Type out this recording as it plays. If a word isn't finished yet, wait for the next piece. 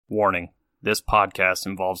Warning: this podcast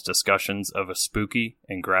involves discussions of a spooky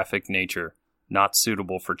and graphic nature, not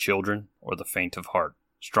suitable for children or the faint of heart.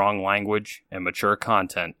 Strong language and mature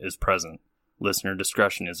content is present. Listener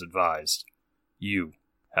discretion is advised. You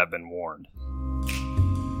have been warned.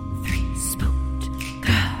 Three spooked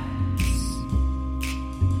girls.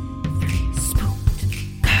 Three spooked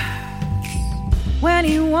girls. When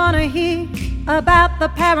you want to hear about the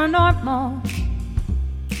paranormal,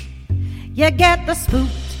 you get the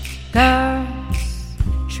spooked girls.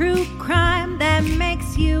 True crime that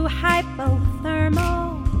makes you hypothermal.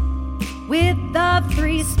 With the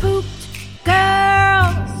three spooked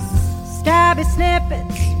girls. Stabby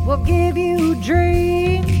snippets will give you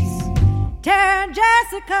dreams. Tara and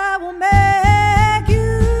Jessica will make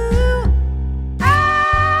you eyes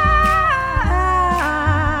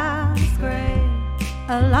gray.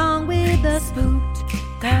 Along with the spooked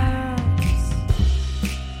girls.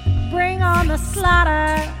 Bring on the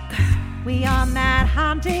slaughter. We on that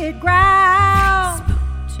haunted ground.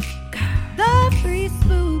 Spooked girls. The three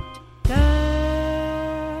spooked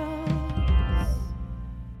girls.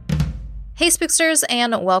 Hey Spooksters,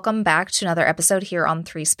 and welcome back to another episode here on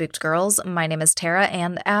Three Spooked Girls. My name is Tara,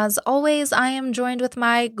 and as always, I am joined with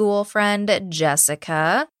my ghoul friend,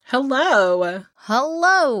 Jessica. Hello.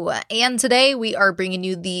 Hello! And today we are bringing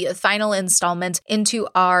you the final installment into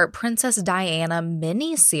our Princess Diana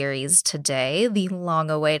mini-series today, the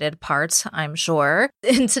long-awaited part, I'm sure.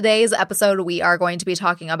 In today's episode, we are going to be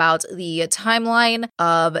talking about the timeline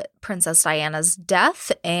of Princess Diana's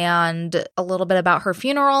death and a little bit about her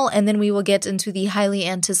funeral, and then we will get into the highly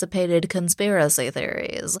anticipated conspiracy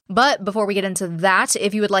theories. But before we get into that,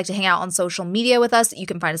 if you would like to hang out on social media with us, you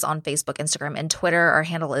can find us on Facebook, Instagram, and Twitter. Our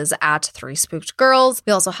handle is at 3Spooked Girls.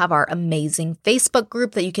 We also have our amazing Facebook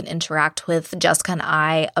group that you can interact with Jessica and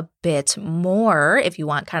I a bit more if you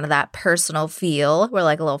want kind of that personal feel. We're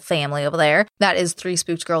like a little family over there. That is 3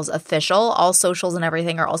 Spooked Girls Official. All socials and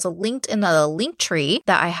everything are also linked in the link tree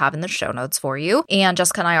that I have in the show notes for you. And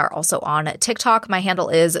Jessica and I are also on TikTok. My handle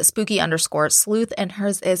is spooky_sleuth and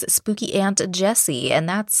hers is Spooky Aunt Jessie. And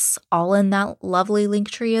that's all in that lovely link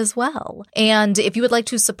tree as well. And if you would like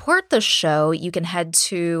to support the show, you can head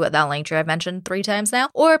to that link tree I've mentioned 3 times now,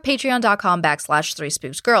 or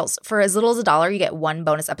patreon.com/3spookedgirls. For as little as $1, you get 1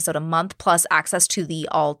 bonus episode a month, plus access to the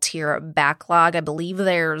all-tier backlog. I believe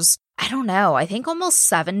there's, I think almost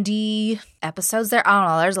 70 episodes there. I don't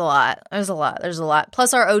know. There's a lot.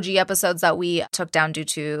 Plus our OG episodes that we took down due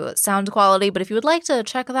to sound quality. But if you would like to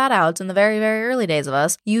check that out in the very, very early days of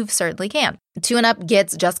us, you certainly can. 2 and Up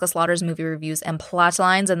gets Jessica Slaughter's movie reviews and plot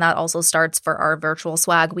lines, and that also starts for our virtual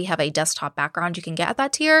swag. We have a desktop background you can get at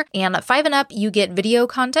that tier. And 5 and Up, you get video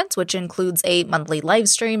content, which includes a monthly live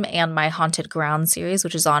stream and my Haunted Ground series,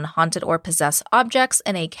 which is on haunted or possessed objects,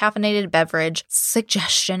 and a caffeinated beverage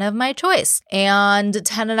suggestion of my choice. And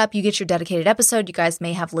 10 and Up, you get your dedicated episode. You guys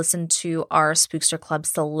may have listened to our Spookster Club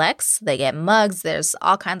Selects. They get mugs. There's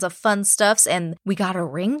all kinds of fun stuffs, and we got a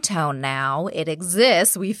ringtone now. It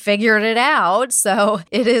exists. We figured it out. So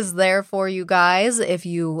it is there for you guys. If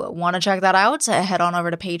you want to check that out, head on over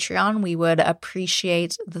to Patreon. We would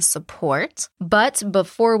appreciate the support. But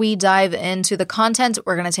before we dive into the content,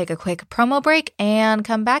 we're going to take a quick promo break and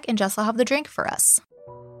come back, and Jess will have the drink for us.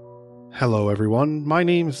 Hello everyone, my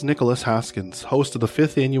name is Nicholas Haskins, host of the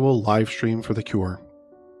 5th annual live stream for The Cure.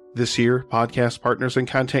 This year, podcast partners and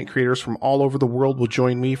content creators from all over the world will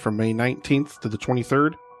join me from May 19th to the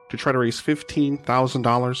 23rd to try to raise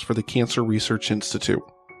 $15,000 for the Cancer Research Institute.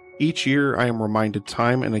 Each year, I am reminded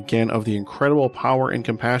time and again of the incredible power and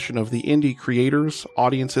compassion of the indie creators,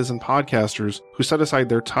 audiences, and podcasters who set aside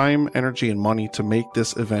their time, energy, and money to make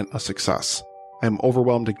this event a success. I am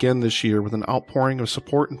overwhelmed again this year with an outpouring of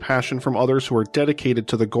support and passion from others who are dedicated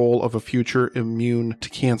to the goal of a future immune to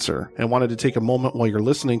cancer, and wanted to take a moment while you're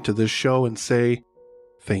listening to this show and say,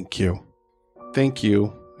 thank you. Thank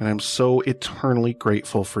you. And I'm so eternally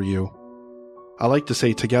grateful for you. I like to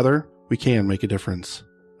say together, we can make a difference.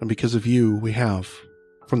 And because of you, we have.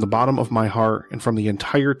 From the bottom of my heart and from the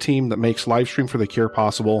entire team that makes Livestream for the Cure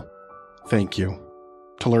possible, thank you.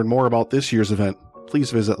 To learn more about this year's event, please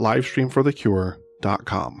visit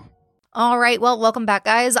livestreamforthecure.com. All right, well, welcome back,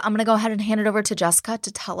 guys. I'm going to go ahead and hand it over to Jessica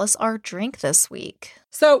to tell us our drink this week.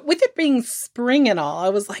 So with it being spring and all, I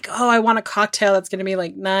was like, oh, I want a cocktail that's going to be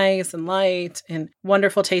like nice and light and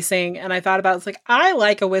wonderful tasting. And I thought about, it's like, I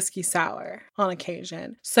like a whiskey sour on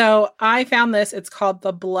occasion. So I found this. It's called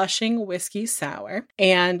the Blushing Whiskey Sour.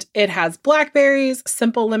 And it has blackberries,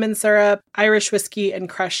 simple lemon syrup, Irish whiskey, and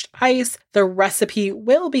crushed ice. The recipe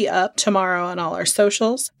will be up tomorrow on all our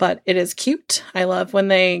socials, but it is cute. I love when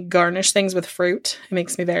they garnish things with fruit. It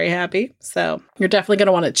makes me very happy. So you're definitely going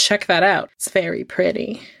to want to check that out. It's very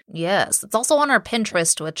pretty. Yes, it's also on our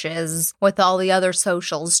Pinterest, which is with all the other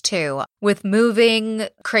socials too. With moving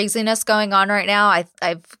craziness going on right now, I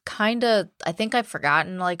think I've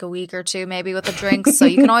forgotten like a week or two maybe with the drinks. So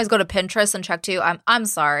you can always go to Pinterest and check too. I'm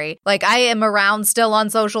sorry. Like I am around still on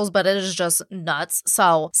socials, but it is just nuts.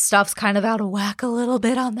 So stuff's kind of out of whack a little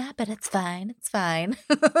bit on that, but it's fine. It's fine.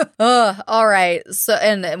 All right. So,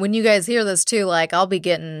 and when you guys hear this too, like I'll be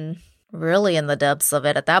getting really in the depths of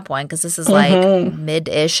it at that point, because this is like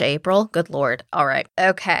mid-ish April. Good Lord. All right.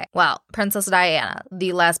 Okay. Well, Princess Diana,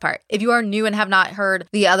 the last part. If you are new and have not heard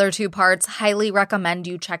the other two parts, highly recommend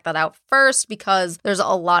you check that out first, because there's a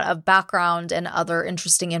lot of background and other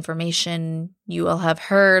interesting information. You will have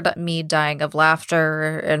heard me dying of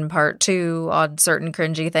laughter in part 2 on certain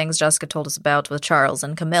cringy things Jessica told us about with Charles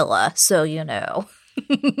and Camilla. So, you know.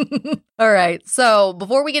 All right, so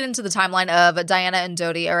before we get into the timeline of Diana and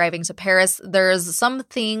Dodi arriving to Paris, there's some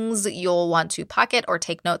things you'll want to pocket or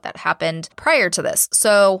take note that happened prior to this.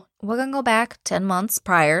 So we're going to go back 10 months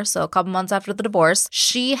prior, so a couple months after the divorce.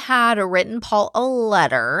 She had written Paul a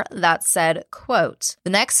letter that said, quote,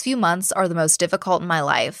 "The next few months are the most difficult in my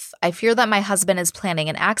life. I fear that my husband is planning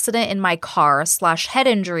an accident in my car / head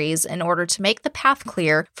injuries in order to make the path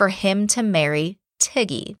clear for him to marry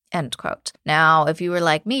Tiggy," end quote. Now, if you were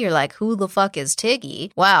like me, you're like, who the fuck is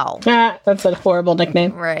Tiggy? Well, that's a horrible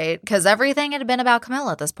nickname. Right, because everything had been about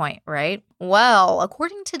Camilla at this point, right? Well,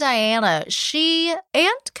 according to Diana, she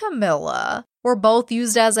and Camilla were both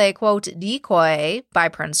used as a, quote, decoy by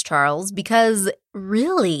Prince Charles because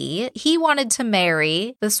really, he wanted to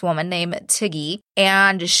marry this woman named Tiggy,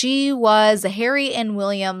 and she was Harry and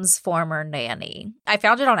William's former nanny. I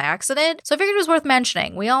found it on accident, so I figured it was worth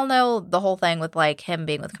mentioning. We all know the whole thing with, like, him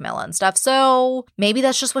being with Camilla and stuff, so maybe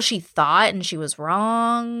that's just what she thought and she was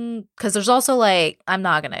wrong, because there's also, like, I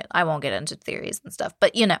won't get into theories and stuff,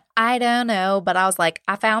 but, you know, I don't know, but I was like,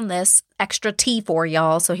 I found this extra tea for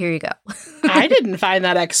y'all, so here you go. I didn't find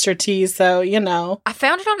that extra tea, so, you know. I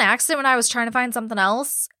found it on accident when I was trying to find something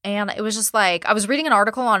else, and it was just like, I was reading an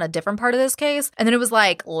article on a different part of this case, and then it was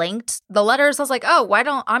like linked the letters. I was like, oh,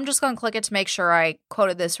 I'm just going to click it to make sure I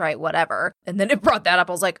quoted this right, whatever. And then it brought that up.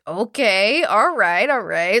 I was like, okay, all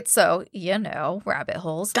right. So, you know, rabbit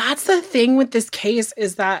holes. That's the thing with this case,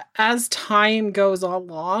 is that as time goes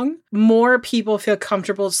along, more people feel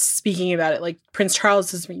comfortable speaking about it. Like Prince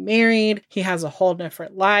Charles is remarried. He has a whole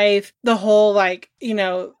different life. The whole, like, you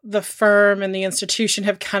know, the firm and the institution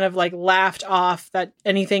have kind of like laughed off that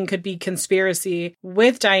anything could be conspiracy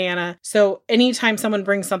with Diana. So anytime someone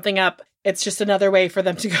brings something up, it's just another way for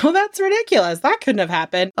them to go, that's ridiculous. That couldn't have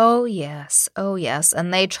happened. Oh, yes.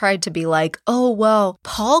 And they tried to be like, oh, well,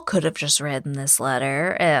 Paul could have just written this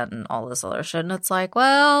letter and all this other shit. And it's like,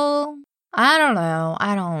 well, I don't know.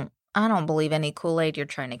 I don't believe any Kool-Aid you're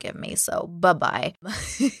trying to give me, so bye-bye.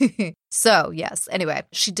 So, yes, anyway,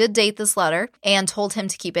 she did date this letter and told him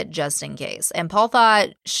to keep it just in case. And Paul thought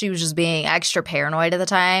she was just being extra paranoid at the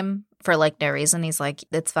time for, like, no reason. He's like,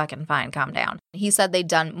 it's fucking fine, calm down. He said they'd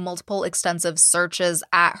done multiple extensive searches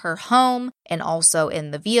at her home and also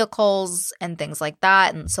in the vehicles and things like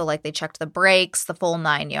that. And so, like, they checked the brakes, the full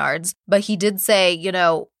 9 yards. But he did say, you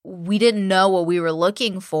know, we didn't know what we were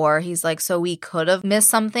looking for. He's like, so we could have missed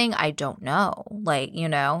something? I don't know. Like, you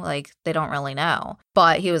know, like, they don't really know.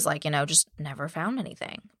 But he was like, you know, just never found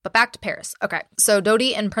anything. But back to Paris. Okay, so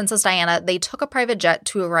Dodi and Princess Diana, they took a private jet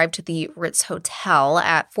to arrive to the Ritz Hotel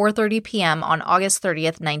at 4:30 p.m. on August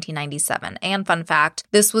 30th, 1997. And fun fact,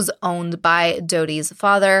 this was owned by Dodi's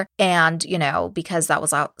father. And, you know, because that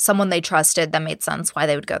was someone they trusted, that made sense why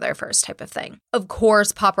they would go there first type of thing. Of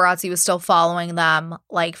course, paparazzi was still following them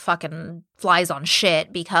like fucking flies on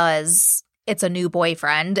shit because it's a new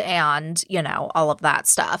boyfriend and, you know, all of that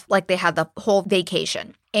stuff. Like, they had the whole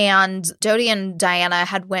vacation. And Dodi and Diana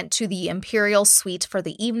had went to the Imperial Suite for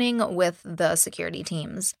the evening with the security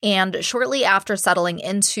teams. And shortly after settling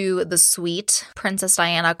into the suite, Princess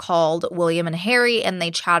Diana called William and Harry, and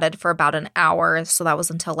they chatted for about an hour. So that was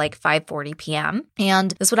until like 5:40 p.m.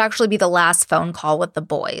 And this would actually be the last phone call with the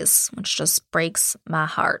boys, which just breaks my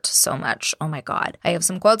heart so much. Oh my God. I have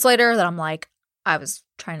some quotes later that I'm like, I was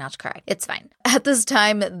Try not to cry. It's fine. At this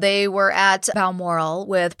time, they were at Balmoral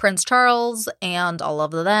with Prince Charles and all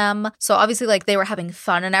of them. So obviously, like, they were having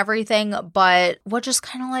fun and everything. But what just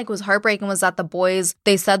kind of like was heartbreaking was that the boys,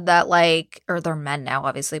 they said that like, or they're men now,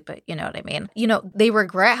 obviously, but you know what I mean. You know, they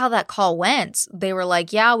regret how that call went. They were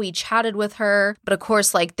like, yeah, we chatted with her. But of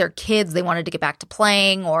course, like, their kids, they wanted to get back to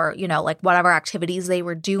playing or, you know, like whatever activities they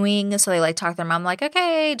were doing. So they like talked to their mom like,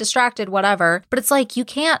 okay, distracted, whatever. But it's like, you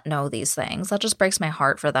can't know these things. That just breaks my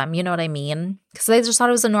heart for them. You know what I mean? Because they just thought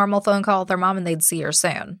it was a normal phone call with their mom and they'd see her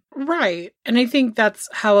soon. Right. And I think that's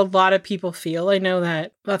how a lot of people feel. I know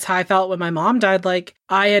that's how I felt when my mom died. Like,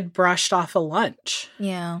 I had brushed off a lunch.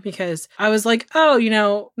 Yeah. Because I was like, oh, you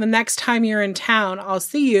know, the next time you're in town, I'll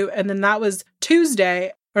see you. And then that was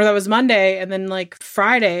Tuesday. Or that was Monday, and then like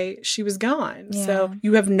Friday, she was gone. Yeah. So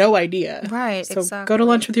you have no idea. Right, so exactly. Go to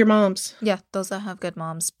lunch with your moms. Yeah, those that have good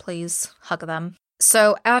moms, please hug them.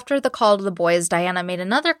 So after the call to the boys, Diana made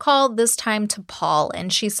another call, this time to Paul,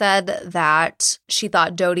 and she said that she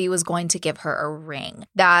thought Dodi was going to give her a ring,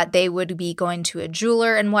 that they would be going to a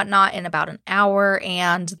jeweler and whatnot in about an hour,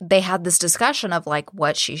 and they had this discussion of like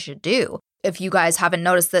what she should do. If you guys haven't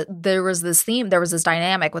noticed that there was this theme, there was this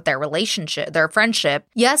dynamic with their relationship, their friendship.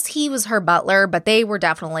 Yes, he was her butler, but they were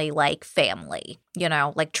definitely like family, you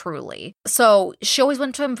know, like truly. So she always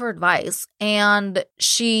went to him for advice. And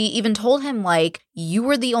she even told him like, you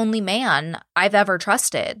were the only man I've ever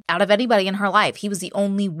trusted out of anybody in her life. He was the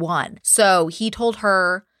only one. So he told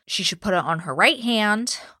her she should put it on her right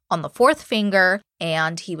hand, on the fourth finger,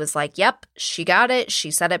 and he was like, yep, she got it.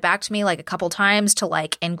 She said it back to me like a couple times to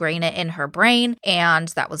like ingrain it in her brain, and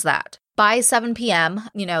that was that. By 7 p.m.,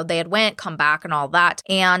 you know, they had come back and all that,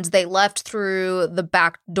 and they left through the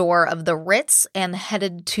back door of the Ritz and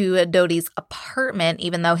headed to Dodi's apartment,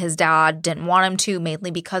 even though his dad didn't want him to,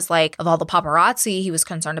 mainly because, like, of all the paparazzi, he was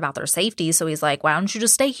concerned about their safety, so he's like, why don't you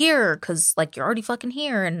just stay here, because, like, you're already fucking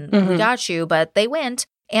here, and we got you, but they went.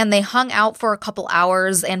 And they hung out for a couple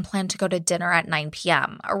hours and planned to go to dinner at 9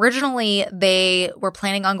 p.m. Originally, they were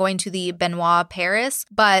planning on going to the Benoit Paris,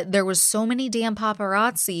 but there was so many damn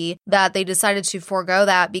paparazzi that they decided to forego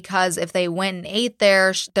that because if they went and ate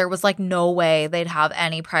there was like no way they'd have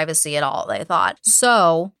any privacy at all, they thought.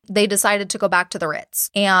 So they decided to go back to the Ritz.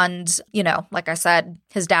 And, you know, like I said,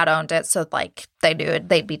 his dad owned it, so like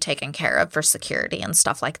they'd be taken care of for security and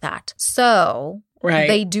stuff like that. So right.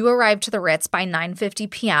 They do arrive to the Ritz by 9:50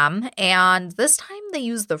 p.m. and this time they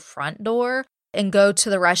use the front door and go to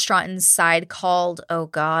the restaurant inside called, oh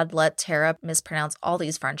God, let Tara mispronounce all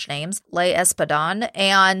these French names, Les Espadons.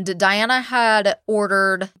 And Diana had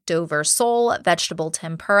ordered Dover sole, vegetable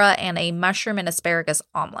tempura, and a mushroom and asparagus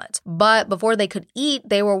omelet. But before they could eat,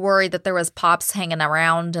 they were worried that there was pops hanging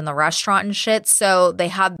around in the restaurant and shit, so they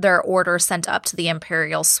had their order sent up to the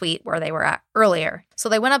Imperial Suite where they were at earlier. So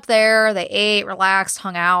they went up there, they ate, relaxed,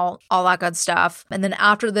 hung out, all that good stuff. And then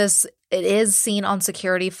after this, it is seen on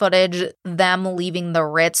security footage, them leaving the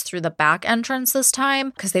Ritz through the back entrance this time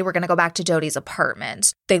because they were going to go back to Dodi's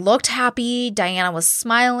apartment. They looked happy. Diana was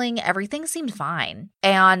smiling. Everything seemed fine.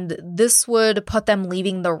 And this would put them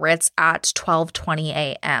leaving the Ritz at 12:20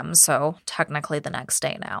 a.m. So technically the next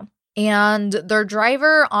day now. And their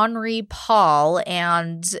driver, Henri Paul,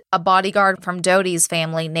 and a bodyguard from Dodi's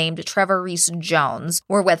family named Trevor Reese Jones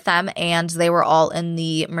were with them, and they were all in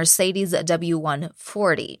the Mercedes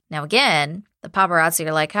W140. Now again, the paparazzi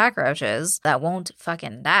are like cockroaches that won't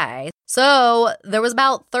fucking die. So there was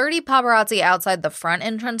about 30 paparazzi outside the front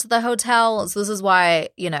entrance of the hotel, so this is why,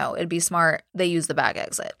 you know, it'd be smart they use the back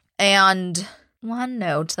exit. And one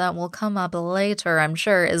note that will come up later, I'm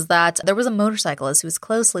sure, is that there was a motorcyclist who was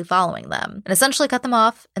closely following them and essentially cut them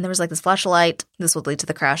off. And there was like this flashlight. This would lead to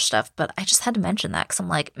the crash stuff. But I just had to mention that because I'm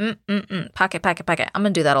like, pocket. I'm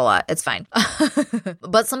going to do that a lot. It's fine.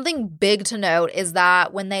 But something big to note is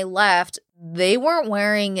that when they left, they weren't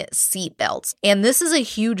wearing seatbelts. And this is a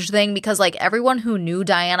huge thing because like everyone who knew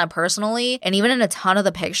Diana personally, and even in a ton of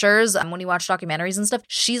the pictures, when you watch documentaries and stuff,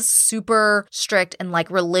 she's super strict and like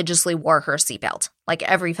religiously wore her seatbelt like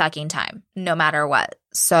every fucking time, no matter what.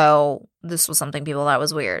 So this was something people thought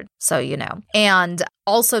was weird. So, you know. And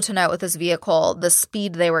also to note with this vehicle, the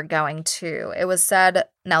speed they were going to, it was said,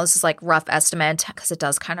 now this is like rough estimate because it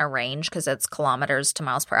does kind of range because it's kilometers to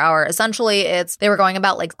miles per hour. Essentially, they were going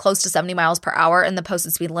about like close to 70 miles per hour and the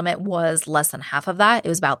posted speed limit was less than half of that. It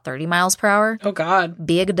was about 30 miles per hour. Oh, God.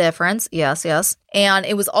 Big difference. Yes. And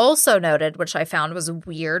it was also noted, which I found was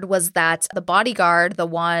weird, was that the bodyguard, the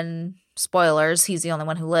one... spoilers, he's the only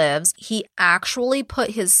one who lives. He actually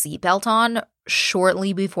put his seatbelt on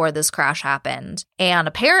shortly before this crash happened. And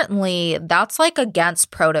apparently that's like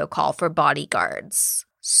against protocol for bodyguards.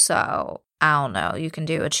 So I don't know. You can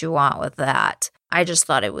do what you want with that. I just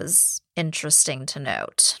thought it was interesting to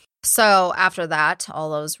note. So after that, all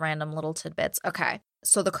those random little tidbits. Okay.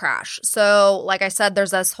 So the crash. So like I said, there's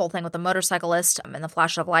this whole thing with the motorcyclist and the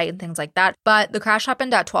flash of light and things like that. But the crash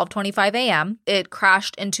happened at 12:25 a.m. It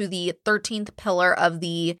crashed into the 13th pillar of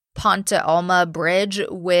the Ponte Alma Bridge,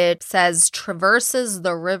 which says traverses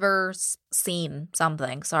the river Seine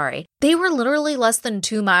something. Sorry. They were literally less than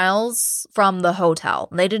 2 miles from the hotel.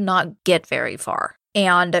 They did not get very far.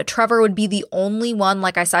 And Trevor would be the only one,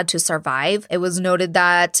 like I said, to survive. It was noted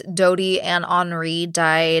that Dodi and Henri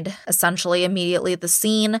died essentially immediately at the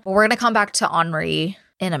scene. We're going to come back to Henri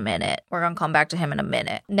in a minute. We're going to come back to him in a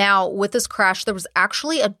minute. Now, with this crash, there was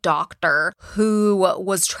actually a doctor who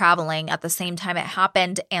was traveling at the same time it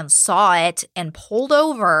happened and saw it and pulled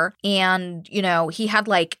over. And, you know, he had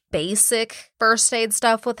like basic first aid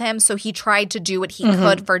stuff with him. So he tried to do what he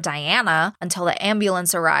could for Diana until the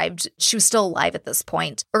ambulance arrived. She was still alive at this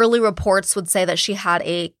point. Early reports would say that she had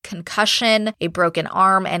a concussion, a broken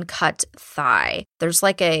arm, and cut thigh. There's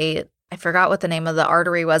like I forgot what the name of the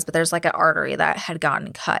artery was, but there's like an artery that had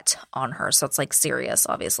gotten cut on her. So it's like serious,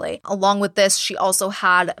 obviously. Along with this, she also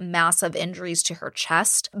had massive injuries to her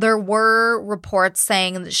chest. There were reports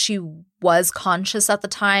saying that she was conscious at the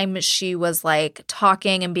time. She was like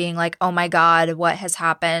talking and being like, oh my God, what has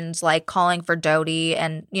happened? Like calling for Dodi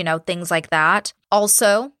and, you know, things like that.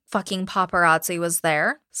 Also, fucking paparazzi was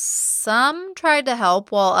there. Some tried to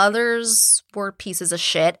help while others were pieces of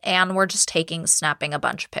shit and were just snapping a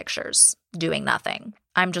bunch of pictures, doing nothing.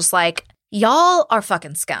 I'm just like, y'all are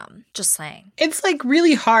fucking scum. Just saying. It's like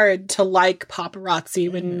really hard to like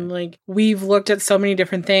paparazzi when like we've looked at so many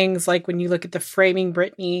different things. Like when you look at the Framing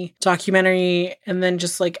Britney documentary and then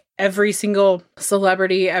just like every single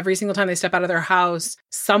celebrity, every single time they step out of their house,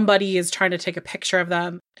 somebody is trying to take a picture of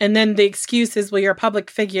them. And then the excuse is, well, you're a public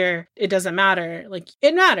figure. It doesn't matter. Like,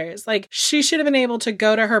 it matters. Like, she should have been able to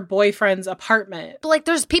go to her boyfriend's apartment. But, like,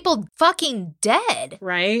 there's people fucking dead.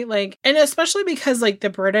 Right? Like, and especially because, like, the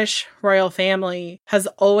British royal family has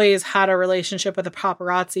always had a relationship with the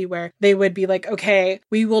paparazzi where they would be like, okay,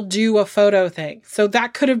 we will do a photo thing. So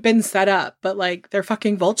that could have been set up, but, like, they're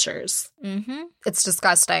fucking vultures. Mm-hmm. It's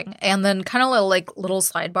disgusting. And then kind of a little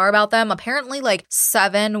sidebar about them. Apparently, like,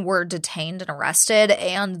 7 were detained and arrested,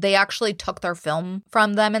 and they actually took their film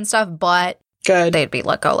from them and stuff, but good, they'd be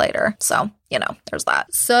let go later. So, you know, there's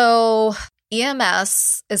that. So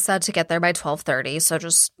EMS is said to get there by 12:30. So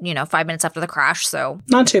just, 5 minutes after the crash. So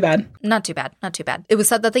not too bad. Not too bad. It was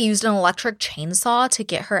said that they used an electric chainsaw to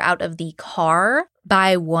get her out of the car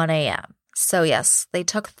by 1 a.m. So yes, they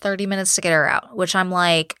took 30 minutes to get her out, which I'm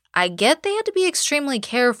like, I get they had to be extremely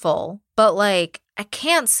careful, but like, I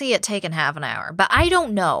can't see it taking half an hour. But I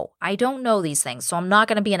don't know. I don't know these things, so I'm not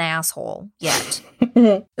going to be an asshole yet.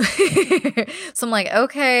 So I'm like,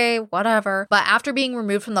 okay, whatever. But after being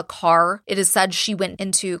removed from the car, it is said she went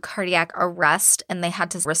into cardiac arrest and they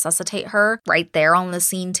had to resuscitate her right there on the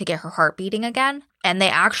scene to get her heart beating again. And they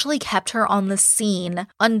actually kept her on the scene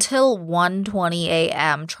until 1:20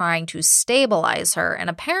 a.m. trying to stabilize her. And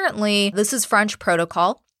apparently this is French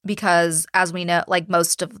protocol. Because as we know, like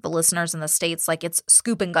most of the listeners in the States, like it's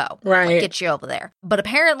scoop and go. Right. Like, get you over there. But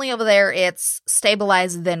apparently over there, it's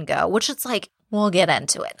stabilize, then go, which it's like, we'll get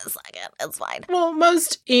into it in a second. It's fine. Well,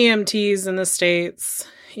 most EMTs in the States,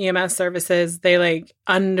 EMS services, they like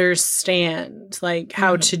understand like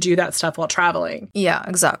how to do that stuff while traveling. Yeah,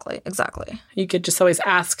 exactly. You could just always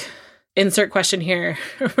ask, insert question here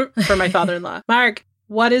for my father-in-law. Mark,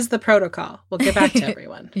 what is the protocol? We'll get back to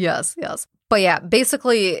everyone. Yes. But yeah,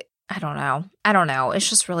 basically, I don't know. It's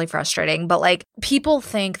just really frustrating. But like, people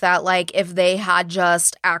think that like if they had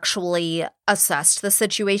just actually assessed the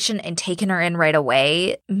situation and taken her in right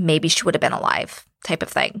away, maybe she would have been alive type of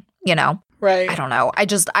thing, Right. I don't know.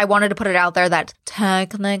 I wanted to put it out there that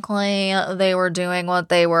technically they were doing what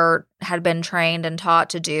they had been trained and taught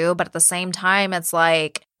to do. But at the same time, it's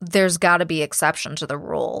like, there's got to be exception to the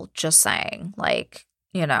rule. Just saying, like,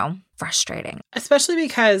 frustrating. Especially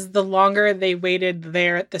because the longer they waited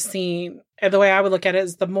there at the scene, and the way I would look at it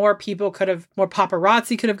is the more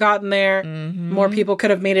paparazzi could have gotten there, more people could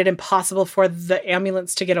have made it impossible for the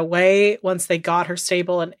ambulance to get away once they got her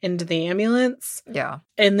stable and into the ambulance. Yeah.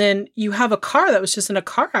 And then you have a car that was just in a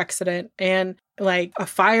car accident and like a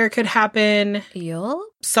fire could happen. Yup.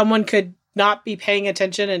 Someone could not be paying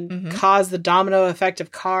attention and cause the domino effect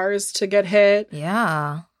of cars to get hit.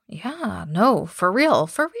 Yeah. Yeah, no, for real.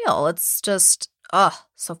 It's just,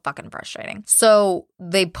 so fucking frustrating. So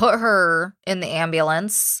they put her in the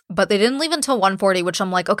ambulance, but they didn't leave until 1:40, which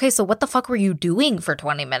I'm like, okay, so what the fuck were you doing for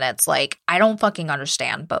 20 minutes? Like, I don't fucking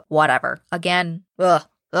understand, but whatever. Again,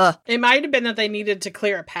 Ugh. It might have been that they needed to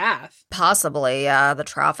clear a path. Possibly, yeah, the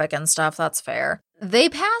traffic and stuff, that's fair. They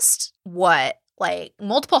passed, what, like,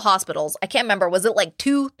 multiple hospitals. I can't remember. Was it like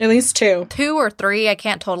two? At least two. 2 or 3, I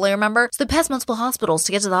can't totally remember. So they passed multiple hospitals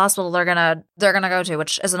to get to the hospital they're gonna go to,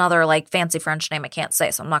 which is another, like, fancy French name I can't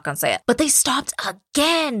say, so I'm not gonna say it. But they stopped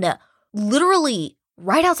again. Literally.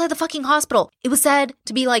 Right outside the fucking hospital. It was said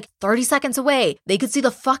to be like 30 seconds away. They could see the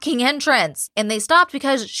fucking entrance. And they stopped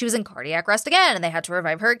because she was in cardiac arrest again and they had to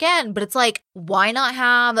revive her again. But it's like, why not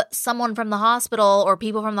have someone from the hospital or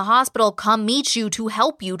people from the hospital come meet you to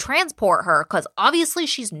help you transport her? Because obviously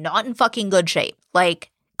she's not in fucking good shape. Like,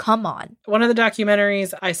 come on. One of the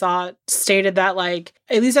documentaries I saw stated that, like,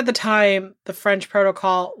 at least at the time, the French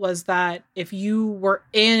protocol was that if you were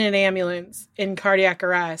in an ambulance in cardiac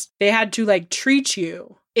arrest, they had to, like, treat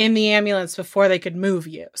you in the ambulance before they could move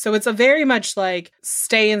you. So it's a very much like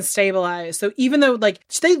stay and stabilize. So even though, like,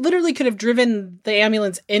 they literally could have driven the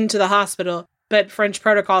ambulance into the hospital, but French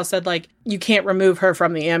protocol said, like, you can't remove her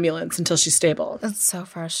from the ambulance until she's stable. It's so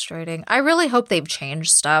frustrating. I really hope they've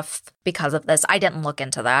changed stuff because of this. I didn't look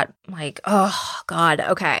into that. Like, oh, God.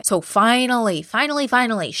 Okay. So finally,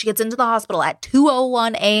 she gets into the hospital at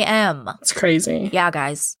 2:01 a.m. It's crazy. Yeah,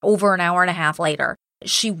 guys. Over an hour and a half later.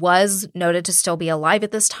 She was noted to still be alive at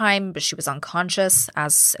this time, but she was unconscious,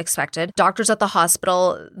 as expected. Doctors at the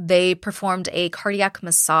hospital, they performed a cardiac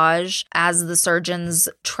massage as the surgeons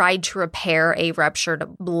tried to repair a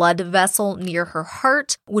ruptured blood vessel near her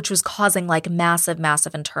heart, which was causing like massive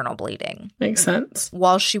internal bleeding. Makes sense.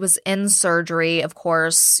 While she was in surgery, of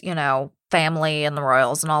course, you know, family and the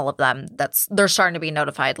royals and all of them, they're starting to be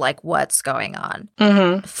notified, like, what's going on.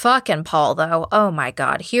 Mm-hmm. Fucking Paul, though. Oh my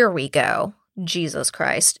God, here we go. Jesus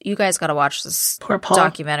Christ. You guys got to watch this Poor Paul.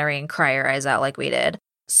 documentary and cry your eyes out like we did.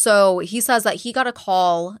 So he says that he got a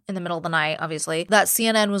call in the middle of the night, obviously, that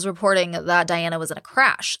CNN was reporting that Diana was in a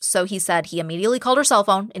crash. So he said he immediately called her cell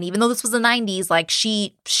phone. And even though this was the 90s, like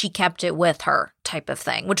she kept it with her type of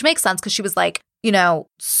thing, which makes sense because she was like, you know,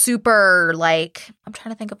 super, like, I'm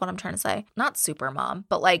trying to think of what I'm trying to say. Not super mom,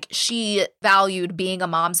 but like she valued being a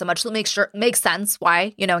mom so much. So it makes sense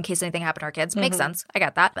why, you know, in case anything happened to her kids. Makes sense. I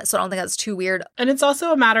got that. So I don't think that's too weird. And it's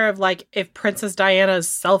also a matter of like if Princess Diana's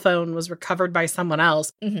cell phone was recovered by someone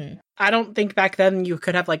else. Mm-hmm. I don't think back then you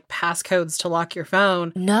could have like passcodes to lock your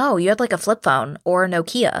phone. No, you had like a flip phone or a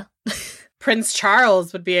Nokia. Prince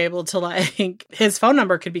Charles would be able to, like, his phone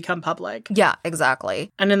number could become public. Yeah, exactly.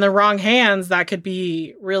 And in the wrong hands, that could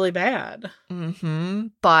be really bad. Mm-hmm.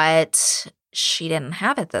 But she didn't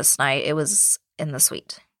have it this night. It was in the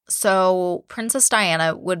suite. So Princess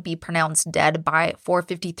Diana would be pronounced dead by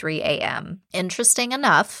 4:53 a.m. Interesting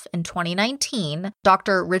enough, in 2019,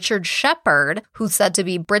 Dr. Richard Shepherd, who's said to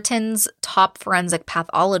be Britain's top forensic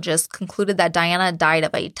pathologist, concluded that Diana died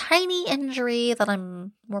of a tiny injury that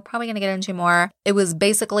we're probably going to get into more. It was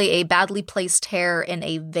basically a badly placed tear in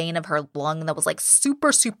a vein of her lung that was like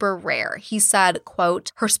super, super rare. He said,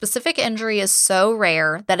 quote, "Her specific injury is so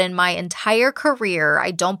rare that in my entire career,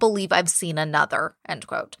 I don't believe I've seen another," end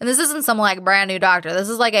quote. And this isn't some like brand new doctor. This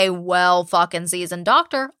is like a well fucking seasoned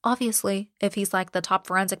doctor, obviously, if he's like the top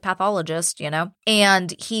forensic pathologist, you know?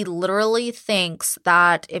 And he literally thinks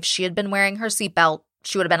that if she had been wearing her seatbelt,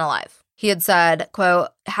 she would have been alive. He had said, quote,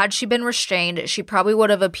 "Had she been restrained, she probably would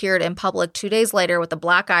have appeared in public 2 days later with a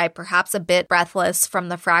black eye, perhaps a bit breathless from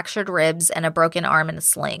the fractured ribs and a broken arm in a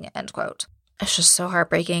sling," end quote. It's just so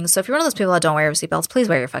heartbreaking. So if you're one of those people that don't wear your seatbelts, please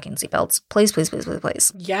wear your fucking seatbelts. Please, please, please, please,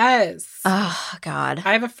 please. Yes. Oh, God.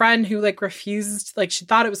 I have a friend who, like, refused, like, she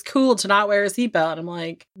thought it was cool to not wear a seatbelt. And I'm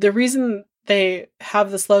like, the reason they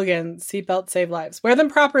have the slogan, seatbelts save lives, wear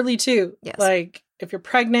them properly, too. Yes. Like, if you're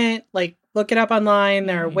pregnant, like, look it up online.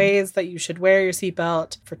 There are ways that you should wear your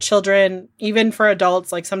seatbelt for children, even for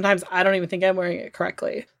adults. Like, sometimes I don't even think I'm wearing it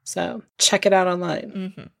correctly. So check it out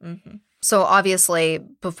online. Mm-hmm, mm-hmm. So obviously,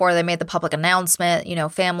 before they made the public announcement, you know,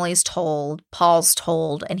 families told, Paul's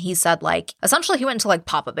told, and he said, like, essentially he went into like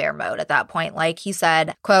Papa Bear mode at that point. Like he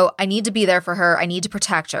said, quote, "I need to be there for her. I need to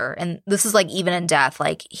protect her." And this is like even in death,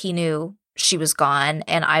 like he knew she was gone,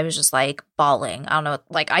 and I was just like bawling. I don't know,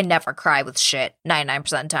 like I never cry with shit 99%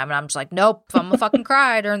 of the time, and I'm just like, nope, I'm gonna fucking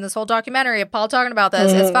cry during this whole documentary of Paul talking about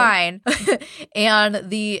this. It's fine. And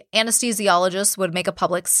the anesthesiologist would make a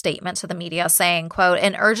public statement to the media saying, quote,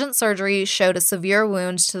 "An urgent surgery showed a severe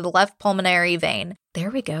wound to the left pulmonary vein." There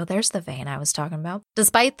we go. There's the vein I was talking about.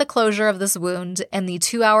 "Despite the closure of this wound and the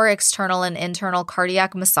 2-hour external and internal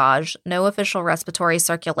cardiac massage, no official respiratory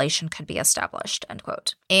circulation could be established," end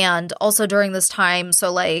quote. And also during this time,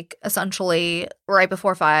 so like essentially right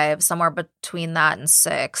before 5, somewhere between that and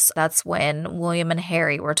 6, that's when William and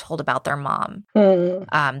Harry were told about their mom.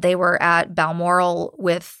 They were at Balmoral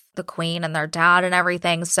with the Queen and their dad and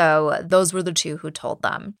everything, so those were the two who told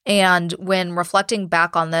them. And when reflecting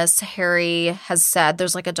back on this, Harry has said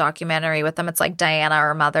there's like a documentary with them. It's like Diana,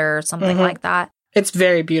 her mother, or something like that. It's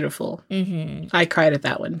very beautiful. Mm-hmm. I cried at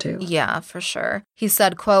that one too. Yeah, for sure. He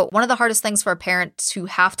said, quote, "One of the hardest things for a parent to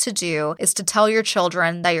have to do is to tell your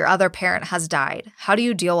children that your other parent has died. How do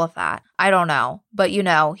you deal with that? I don't know. But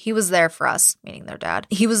he was there for us," meaning their dad.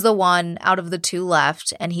 "He was the one out of the 2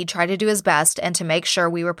 left, and he tried to do his best and to make sure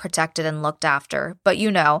we were protected and looked after. But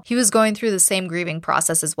he was going through the same grieving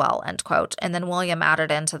process as well," end quote. And then William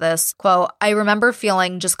added into this, quote, "I remember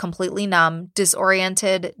feeling just completely numb,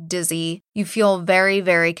 disoriented, dizzy. You feel very,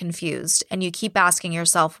 very confused, and you keep asking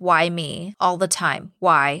yourself, why me? All the time.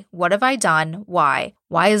 Why? What have I done? Why?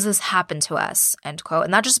 Why has this happened to us?" End quote.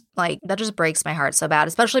 And that just breaks my heart so bad,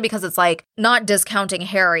 especially because it's like not discounting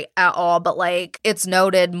Harry at all, but like it's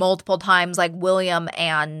noted multiple times, like William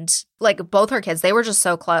and like both her kids, they were just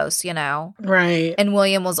so close, Right. And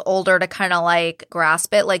William was older to kind of like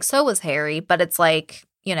grasp it. Like so was Harry, but it's like,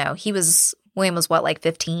 William was what, like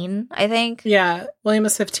 15, I think? Yeah. William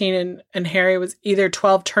was 15 and Harry was either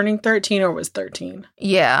 12 turning 13 or was 13.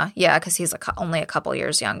 Yeah, because he's only a couple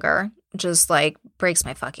years younger. Just like breaks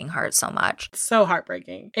my fucking heart so much. So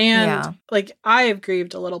heartbreaking. And like I have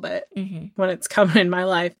grieved a little bit when it's come in my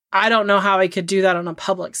life. I don't know how I could do that on a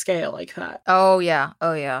public scale like that. Oh yeah.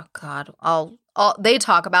 God, they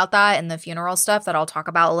talk about that in the funeral stuff that I'll talk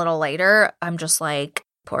about a little later. I'm just like,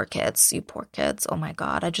 poor kids, you poor kids. Oh my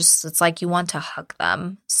God. It's like you want to hug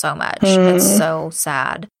them so much. It's so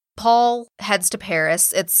sad. Paul heads to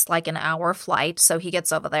Paris. It's like an hour flight, so he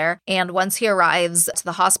gets over there. And once he arrives to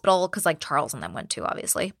the hospital, because like Charles and them went too,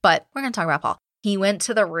 obviously, but we're going to talk about Paul. He went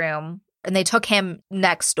to the room and they took him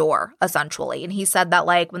next door, essentially. And he said that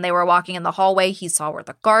like when they were walking in the hallway, he saw where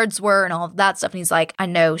the guards were and all of that stuff. And he's like, I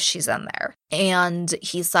know she's in there. And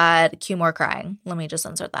he said, cue more crying. Let me just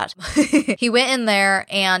insert that. He went in there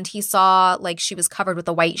and he saw like she was covered with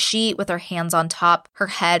a white sheet with her hands on top, her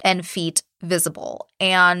head and feet visible,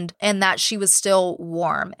 and that she was still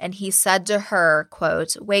warm. And he said to her,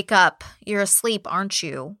 quote, "Wake up. You're asleep, aren't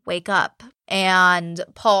you? Wake up." And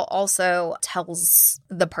Paul also tells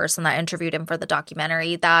the person that interviewed him for the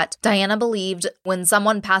documentary that Diana believed when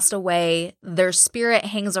someone passed away, their spirit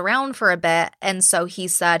hangs around for a bit. And so he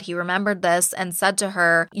said he remembered this and said to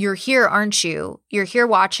her, "You're here, aren't you? You're here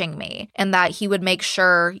watching me." And that he would make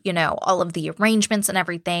sure, all of the arrangements and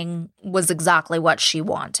everything was exactly what she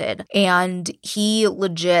wanted. And he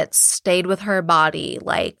legit stayed with her body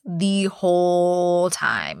like the whole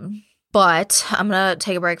time. But I'm going to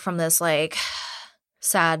take a break from this, like,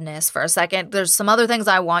 sadness for a second. There's some other things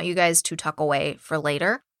I want you guys to tuck away for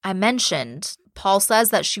later. I mentioned Paul says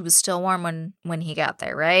that she was still warm when he got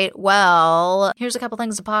there, right? Well, here's a couple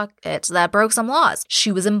things to pocket that broke some laws.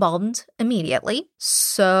 She was embalmed immediately.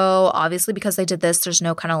 So obviously because they did this, there's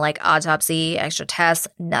no kind of like autopsy, extra tests,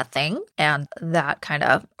 nothing. And that kind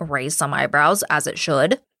of raised some eyebrows, as it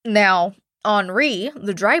should. Now, Henri,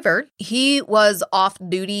 the driver, he was off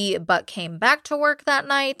duty but came back to work that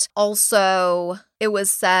night. Also, it was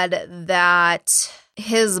said that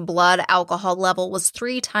his blood alcohol level was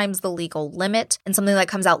 3 times the legal limit, and something that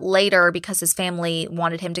comes out later because his family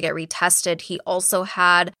wanted him to get retested. He also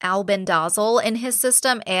had albendazole in his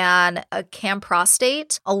system and a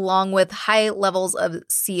camprostate, along with high levels of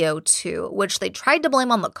CO2, which they tried to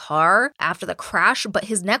blame on the car after the crash, but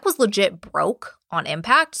his neck was legit broke on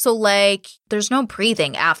impact. So like, there's no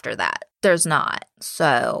breathing after that. There's not.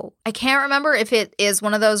 So I can't remember if it is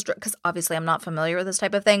one of those, because obviously I'm not familiar with this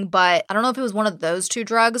type of thing, but I don't know if it was one of those 2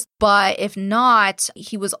 drugs. But if not,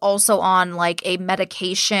 he was also on like a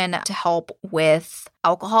medication to help with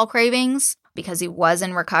alcohol cravings because he was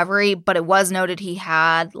in recovery. But it was noted he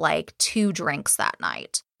had like 2 drinks that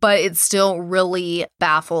night. But it still really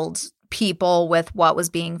baffled people with what was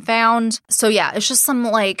being found. So yeah, it's just some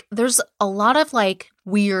like, there's a lot of like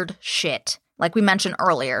weird shit, like we mentioned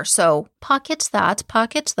earlier. So pocket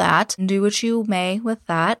that, do what you may with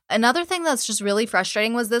that. Another thing that's just really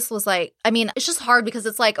frustrating was like, I mean, it's just hard because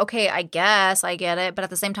it's like, okay, I guess I get it. But at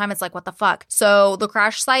the same time, it's like, what the fuck? So the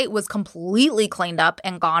crash site was completely cleaned up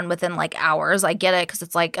and gone within like hours. I get it because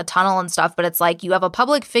it's like a tunnel and stuff, but it's like you have a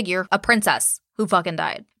public figure, a princess who fucking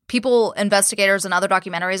died. People, investigators, and other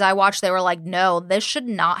documentaries I watched, they were like, no, this should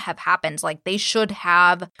not have happened. Like, they should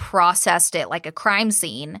have processed it like a crime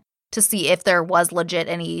scene to see if there was legit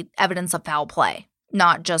any evidence of foul play.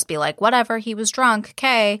 not just be like, whatever, he was drunk,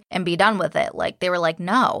 okay, and be done with it. Like, they were like,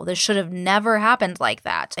 no, this should have never happened like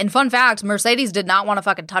that. And fun fact, Mercedes did not want to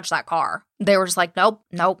fucking touch that car. They were just like, nope,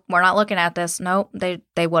 we're not looking at this. Nope,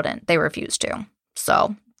 they wouldn't. They refused to.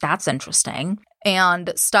 So that's interesting.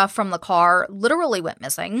 And stuff from the car literally went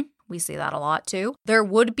missing. We see that a lot too. There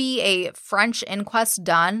would be a French inquest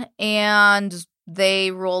done, and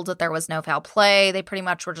they ruled that there was no foul play. They pretty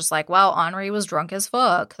much were just like, well, Henri was drunk as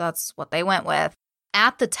fuck. That's what they went with.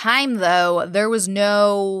 At the time, though, there was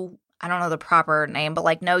no, I don't know the proper name, but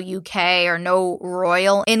like no UK or no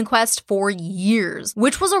royal inquest for years,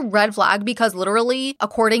 which was a red flag because literally,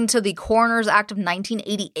 according to the Coroner's Act of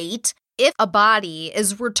 1988, if a body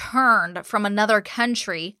is returned from another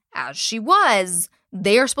country, as she was,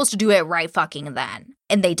 they are supposed to do it right fucking then.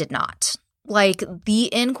 And they did not. Like, the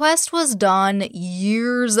inquest was done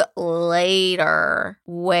years later,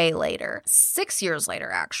 way later, 6 years later,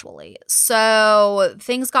 actually. So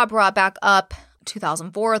things got brought back up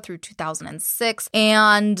 2004 through 2006,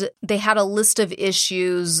 and they had a list of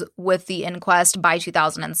issues with the inquest by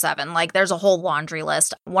 2007. Like, there's a whole laundry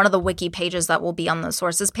list. One of the wiki pages that will be on the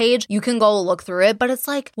sources page, you can go look through it, but it's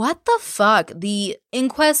like, what the fuck? The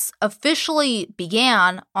inquest officially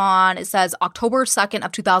began on, it says, October 2nd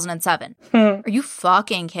of 2007. Are you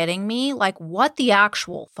fucking kidding me? Like, what the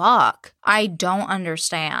actual fuck? I don't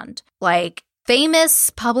understand. Like, famous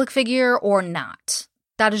public figure or not,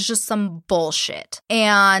 that is just some bullshit.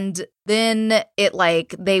 And then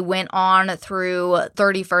they went on through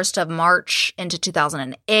 31st of March into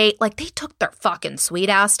 2008. Like, they took their fucking sweet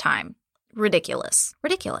ass time. Ridiculous.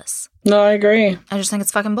 No, I agree. I just think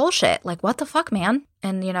it's fucking bullshit. Like, what the fuck, man?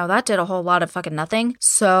 And, that did a whole lot of fucking nothing.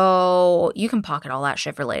 So you can pocket all that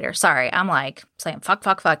shit for later. Sorry, I'm like saying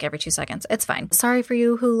fuck every 2 seconds. It's fine. Sorry for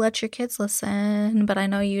you who let your kids listen, but I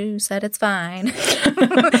know you said it's fine.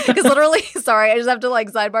 Because literally, sorry, I just have to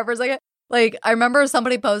sidebar for a second. Like, I remember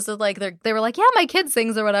somebody posted, they were like, yeah, my kid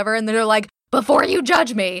sings or whatever. And they're like, before you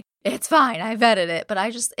judge me, it's fine. I vetted it. But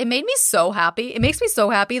it made me so happy. It makes me so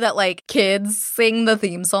happy that kids sing the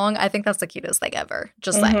theme song. I think that's the cutest thing ever.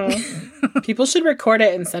 Just saying. People should record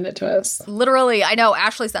it and send it to us. Literally, I know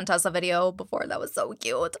Ashley sent us a video before. That was so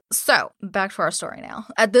cute. So back to our story now.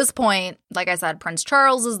 At this point, like I said, Prince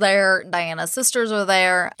Charles is there. Diana's sisters are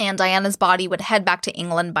there. And Diana's body would head back to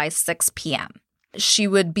England by 6 p.m. She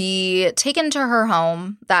would be taken to her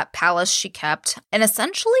home, that palace she kept, and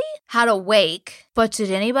essentially had a wake. But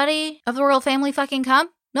did anybody of the royal family fucking come?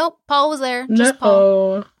 Nope, Paul was there. Just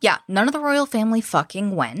Paul. Yeah, none of the royal family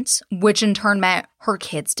fucking went, which in turn meant her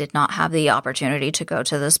kids did not have the opportunity to go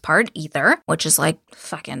to this part either, which is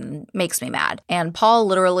fucking makes me mad. And Paul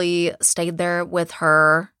literally stayed there with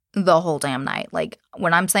her the whole damn night. Like,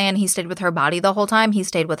 when I'm saying he stayed with her body the whole time, he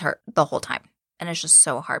stayed with her the whole time. And it's just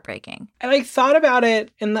so heartbreaking. I thought about it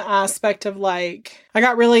in the aspect of when I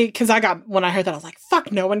heard that, I was like,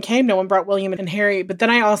 fuck, no one came. No one brought William and Harry. But then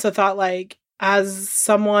I also thought as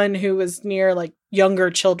someone who was near younger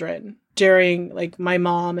children during my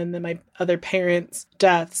mom and then my other parents'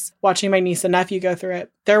 deaths, watching my niece and nephew go through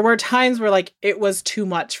it, there were times where it was too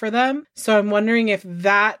much for them. So I'm wondering if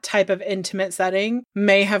that type of intimate setting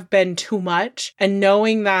may have been too much. And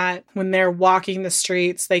knowing that when they're walking the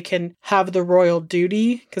streets, they can have the royal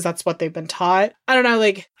duty because that's what they've been taught. I don't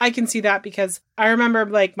know, I can see that because I remember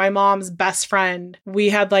my mom's best friend, we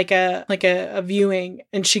had a viewing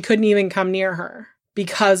and she couldn't even come near her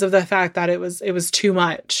because of the fact that it was too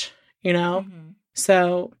much. Mm-hmm.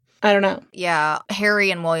 So I don't know. Yeah. Harry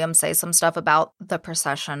and William say some stuff about the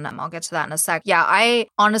procession. I'll get to that in a sec. Yeah. I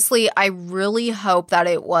really hope that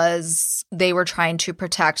they were trying to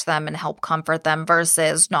protect them and help comfort them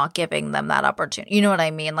versus not giving them that opportunity. You know what I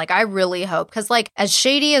mean? I really hope, because as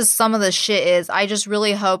shady as some of the shit is, I just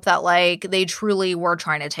really hope that they truly were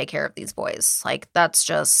trying to take care of these boys. That's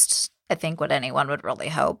just, I think, what anyone would really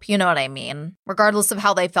hope. You know what I mean? Regardless of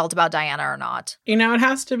how they felt about Diana or not. It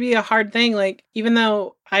has to be a hard thing. Even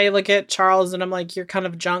though I look at Charles and I'm like, you're kind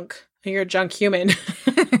of junk. You're a junk human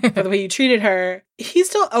for the way you treated her. He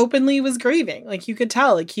still openly was grieving. You could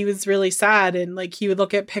tell, he was really sad. And he would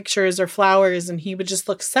look at pictures or flowers and he would just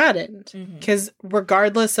look saddened. Because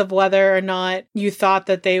regardless of whether or not you thought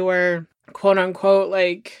that they were quote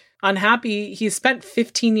unquote unhappy, he spent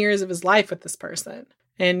 15 years of his life with this person.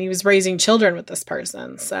 and he was raising children with this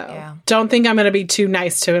person. So Yeah. don't think I'm going to be too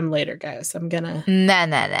nice to him later, guys. I'm going to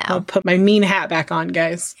No. put my mean hat back on,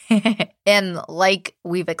 guys. And like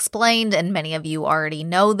we've explained, and many of you already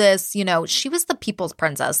know this, you know, she was the people's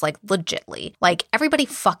princess, like legitly. Like everybody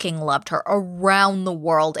fucking loved her around the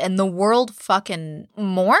world, and the world fucking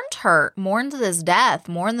mourned this death,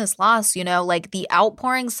 mourned this loss, you know, like the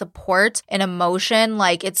outpouring support and emotion,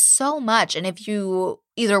 like it's so much. And if you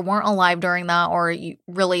either weren't alive during that or you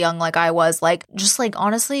really young like I was, like just like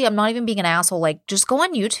honestly, I'm not even being an asshole, like just go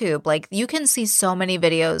on YouTube. Like you can see so many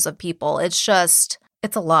videos of people. It's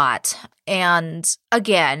a lot. And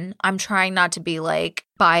again, I'm trying not to be like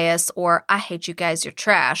biased or I hate you guys, you're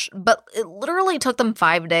trash. But it literally took them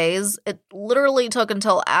 5 days. It literally took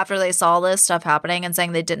until after they saw this stuff happening and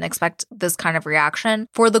saying they didn't expect this kind of reaction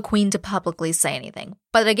for the queen to publicly say anything.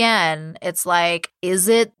 But again, it's like, is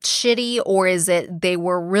it shitty or is it they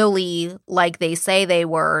were really, like they say they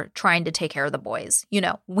were, trying to take care of the boys? You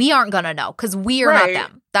know, we aren't going to know because we are not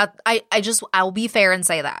them. I'll be fair and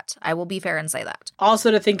say that. I will be fair and say that.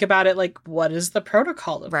 Also to think about it, like, what is the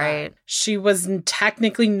protocol of that? She was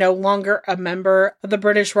technically no longer a member of the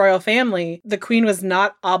British royal family. The queen was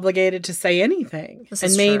not obligated to say anything.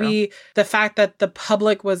 And maybe the fact that the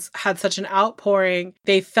public had such an outpouring,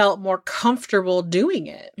 they felt more comfortable doing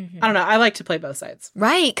it. Mm-hmm. I don't know. I like to play both sides.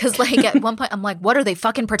 Right. Because like at one point, I'm like, what are they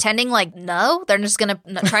fucking pretending? Like, no, they're just going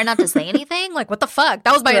to try not to say anything? Like, what the fuck?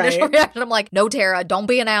 That was my initial reaction. I'm like, no, Tara, don't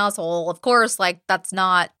be an asshole. Of course, like, that's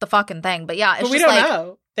not the fucking thing. But yeah, it's we just don't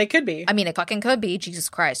know. They could be. I mean, it fucking could be. Jesus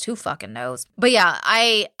Christ, who fucking knows? But yeah,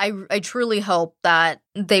 I truly hope that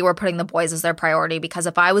they were putting the boys as their priority, because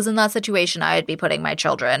if I was in that situation, I'd be putting my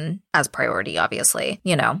children as priority, obviously,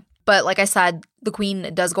 you know. But like I said, the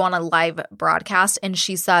queen does go on a live broadcast and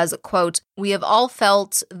she says, quote, "We have all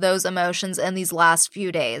felt those emotions in these last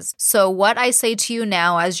few days. So what I say to you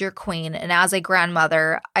now as your queen and as a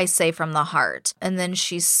grandmother, I say from the heart." And then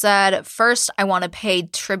she said, "First, I want to pay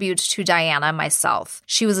tribute to Diana myself.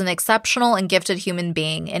 She was an exceptional and gifted human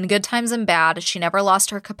being. In good times and bad, she never lost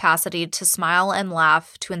her capacity to smile and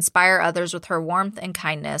laugh, to inspire others with her warmth and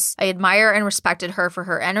kindness. I admire and respected her for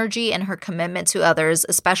her energy and her commitment to others,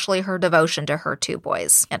 especially her devotion to her two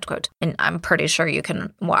boys," end quote. And I'm pretty sure you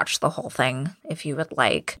can watch the whole thing if you would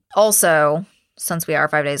like. Also, since we are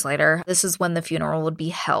 5 days later, this is when the funeral would be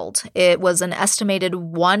held. It was an estimated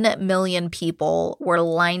 1 million people were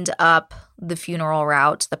lined up the funeral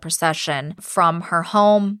route, the procession, from her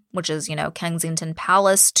home, which is, you know, Kensington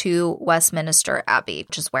Palace, to Westminster Abbey,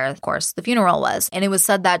 which is where, of course, the funeral was. And it was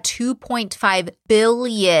said that 2.5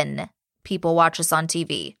 billion people watch this on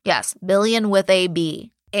TV. Yes, billion with a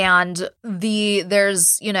B. And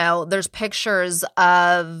there's pictures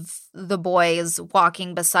of the boys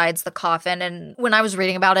walking besides the coffin. And when I was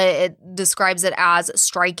reading about it, it describes it as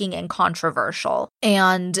striking and controversial.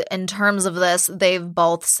 And in terms of this, they've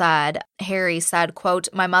both said, Harry said, quote,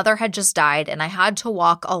 "My mother had just died and I had to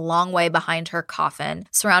walk a long way behind her coffin,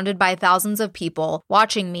 surrounded by thousands of people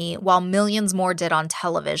watching me while millions more did on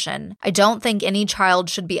television. I don't think any child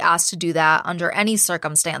should be asked to do that under any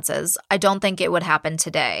circumstances. I don't think it would happen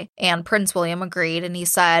today." And Prince William agreed, and he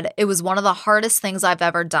said, "It was one of the hardest things I've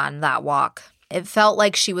ever done, that walk. It felt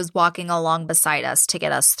like she was walking along beside us to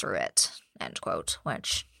get us through it," end quote,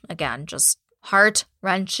 which, again, just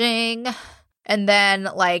heart-wrenching. And then,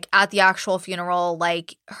 like, at the actual funeral,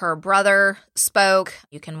 like, her brother spoke.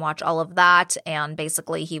 You can watch all of that. And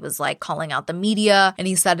basically, he was, like, calling out the media. And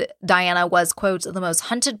he said Diana was, quote, "the most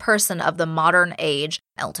hunted person of the modern age."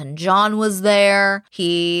 Elton John was there.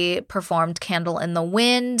 He performed Candle in the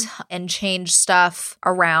Wind and changed stuff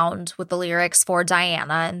around with the lyrics for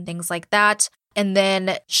Diana and things like that. And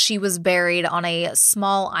then she was buried on a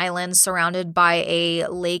small island surrounded by a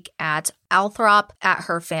lake at Althrop at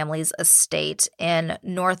her family's estate in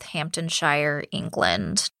Northamptonshire,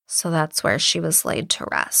 England. So that's where she was laid to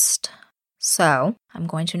rest. So I'm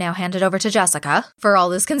going to now hand it over to Jessica for all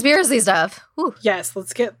this conspiracy stuff. Whew. Yes,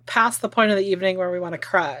 let's get past the point of the evening where we want to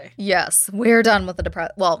cry. Yes, we're done with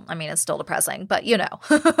the well, I mean, it's still depressing, but you know.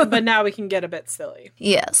 But now we can get a bit silly.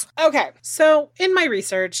 Yes. Okay, so in my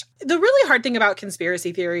research, the really hard thing about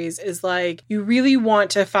conspiracy theories is, like, you really want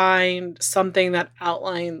to find something that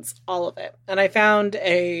outlines all of it. And I found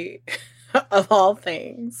of all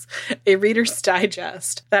things, a Reader's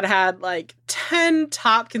Digest that had like 10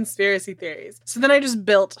 top conspiracy theories. So then I just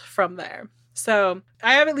built from there. So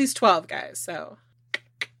I have at least 12, guys. So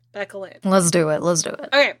buckle in. Let's do it.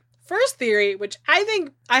 Okay. First theory, which I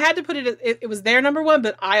think I had to put it was their number one,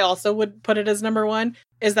 but I also would put it as number one,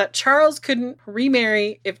 is that Charles couldn't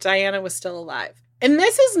remarry if Diana was still alive. And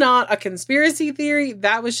this is not a conspiracy theory.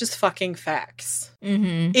 That was just fucking facts.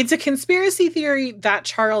 Mm-hmm. It's a conspiracy theory that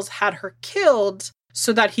Charles had her killed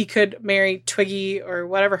so that he could marry Twiggy or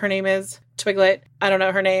whatever her name is. Twiglet. I don't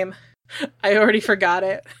know her name. I already forgot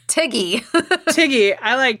it. Tiggy. Tiggy.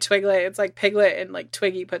 I like Twiglet. It's like Piglet and like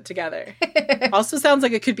Twiggy put together. Also sounds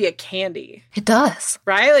like it could be a candy. It does.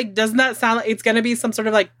 Right? Like, doesn't that sound like it's going to be some sort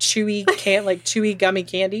of like chewy chewy gummy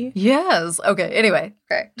candy? Yes. Okay. Anyway.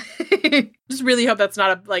 Okay. Just really hope that's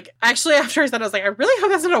not a, like, actually after I said it, I was like, I really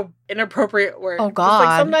hope that's not an inappropriate word. Oh, Just, God.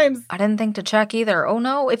 like, sometimes. I didn't think to check either. Oh,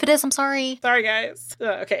 no. If it is, I'm sorry. Sorry, guys.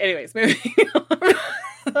 Okay, anyways, moving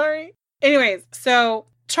on. Sorry. Anyways, so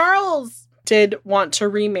Charles did want to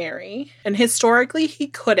remarry, and historically he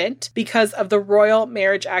couldn't because of the Royal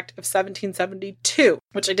Marriage Act of 1772,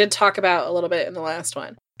 which I did talk about a little bit in the last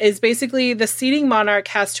one. Is basically the seating monarch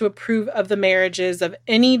has to approve of the marriages of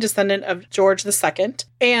any descendant of George II.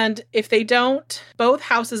 And if they don't, both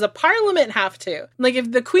houses of parliament have to. Like,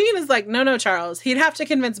 if the queen is like, no, Charles, he'd have to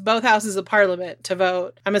convince both houses of parliament to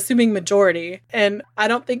vote. I'm assuming majority. And I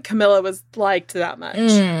don't think Camilla was liked that much.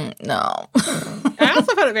 No. I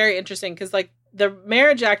also found it very interesting because, like, the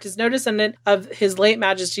Marriage Act is no descendant of His late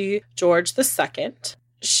Majesty George II.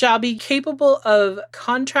 Shall be capable of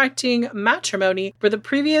contracting matrimony for the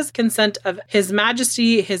previous consent of His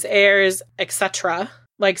Majesty, his heirs, etc.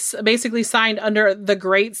 Like, basically signed under the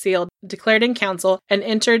Great Seal, declared in council, and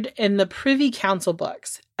entered in the Privy Council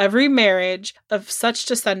books. Every marriage of such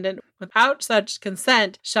descendant without such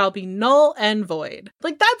consent shall be null and void.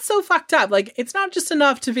 Like, that's so fucked up. Like, it's not just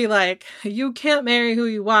enough to be like, you can't marry who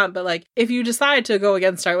you want, but like, if you decide to go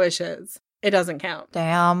against our wishes, it doesn't count.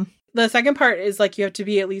 Damn. The second part is, like, you have to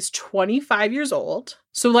be at least 25 years old.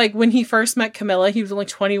 So, like, when he first met Camilla, he was only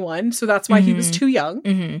 21. So that's why he was too young.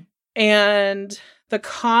 Mm-hmm. And the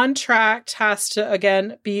contract has to,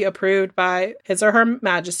 again, be approved by His or Her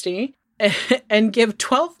Majesty and give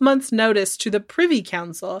 12 months notice to the Privy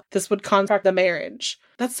Council. This would contract the marriage.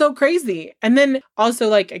 That's so crazy. And then also,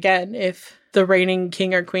 like, again, if the reigning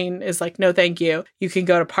king or queen is like, no, thank you, you can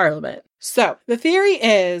go to Parliament. So the theory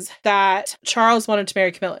is that Charles wanted to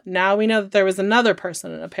marry Camilla. Now we know that there was another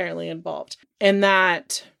person apparently involved, and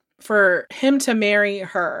that for him to marry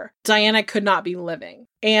her, Diana could not be living.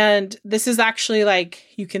 And this is actually, like,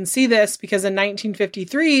 you can see this because in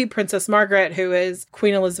 1953, Princess Margaret, who is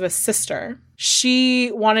Queen Elizabeth's sister,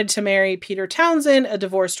 she wanted to marry Peter Townsend, a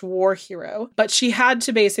divorced war hero, but she had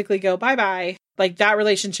to basically go bye-bye. Like, that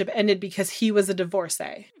relationship ended because he was a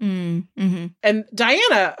divorcee. Mm-hmm. And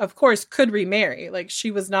Diana, of course, could remarry. Like, she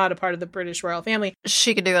was not a part of the British royal family.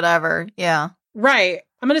 She could do whatever. Yeah. Right.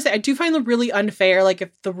 I'm going to say, I do find them really unfair. Like, if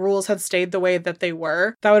the rules had stayed the way that they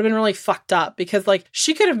were, that would have been really fucked up because, like,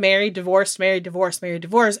 she could have married, divorced, married, divorced, married,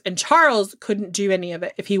 divorced, and Charles couldn't do any of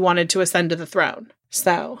it if he wanted to ascend to the throne.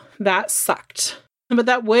 So that sucked. But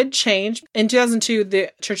that would change. In 2002,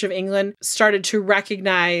 the Church of England started to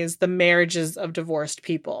recognize the marriages of divorced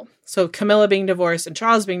people. So Camilla being divorced and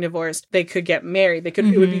Charles being divorced, they could get married. It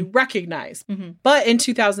would be recognized. Mm-hmm. But in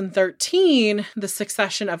 2013, the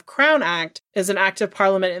Succession of Crown Act is an act of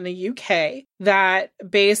parliament in the UK that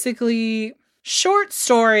basically, short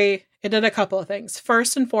story, it did a couple of things.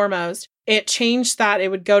 First and foremost, it changed that it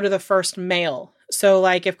would go to the first male. So,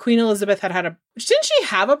 like, if Queen Elizabeth had didn't she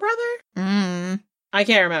have a brother? I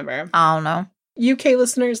can't remember. I don't know. UK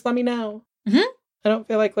listeners, let me know. Mm-hmm. I don't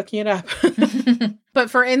feel like looking it up. But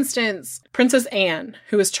for instance, Princess Anne,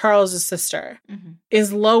 who is Charles's sister,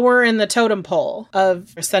 is lower in the totem pole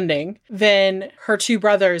of ascending than her two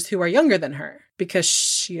brothers who are younger than her because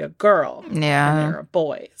she's a girl. Yeah. And they're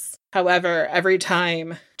boys. However, every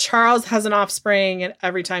time Charles has an offspring and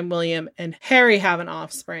every time William and Harry have an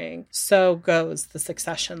offspring, so goes the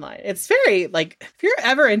succession line. It's very, like, if you're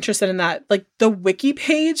ever interested in that, like, the wiki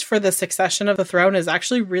page for the succession of the throne is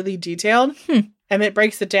actually really detailed. And it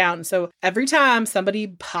breaks it down. So every time somebody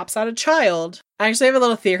pops out a child, I actually have a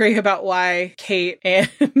little theory about why Kate and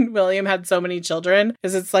William had so many children,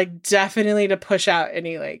 is it's like definitely to push out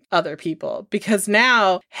any like other people. Because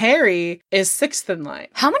now Harry is sixth in line.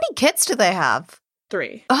 How many kids do they have?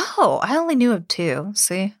 3. Oh, I only knew of 2.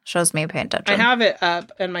 See? Shows me paying attention. I have it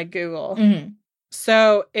up in my Google.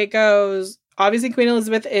 So it goes... Obviously, Queen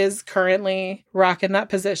Elizabeth is currently rocking that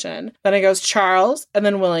position. Then it goes Charles, and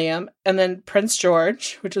then William, and then Prince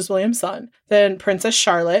George, which is William's son. Then Princess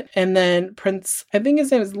Charlotte, and then Prince, I think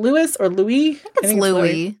his name is Louis or Louis. I think it's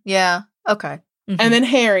Louis. Yeah. Okay. And then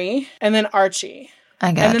Harry, and then Archie.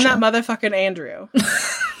 I got And then that motherfucking Andrew.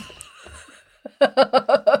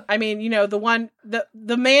 I mean, you know,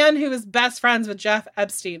 the man who is best friends with Jeff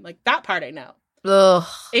Epstein. Like, that part I know. Ugh.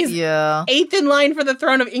 is Yeah. 8th in line for the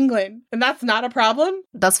throne of England. And that's not a problem,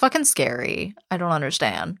 That's fucking scary. I don't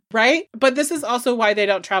understand. right? But this is also why they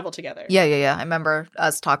don't travel together. Yeah. I remember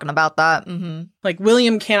us talking about that. Mm-hmm. Like,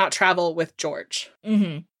 William cannot travel with George.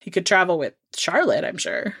 Mm-hmm. He could travel with Charlotte, I'm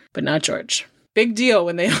sure, but not George. Big deal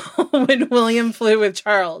when when William flew with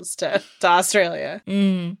Charles to Australia.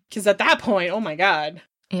 Mm. Because at that point, oh my God.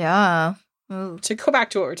 Yeah. Ooh. To go back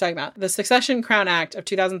to what we're talking about, the Succession Crown Act of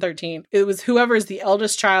 2013, it was whoever is the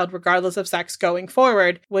eldest child, regardless of sex, going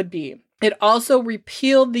forward would be. It also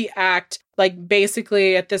repealed the act, like,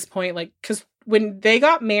 basically at this point, like, because when they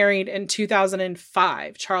got married in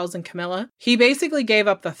 2005, Charles and Camilla, he basically gave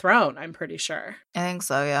up the throne, I'm pretty sure. I think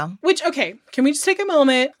so, yeah. Which, okay, can we just take a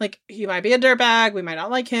moment? Like, he might be a dirtbag. We might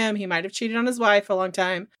not like him. He might have cheated on his wife a long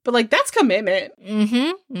time. But, like, that's commitment.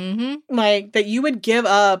 Mm-hmm. Mm-hmm. Like, that you would give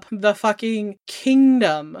up the fucking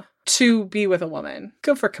kingdom to be with a woman.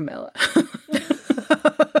 Good for Camilla.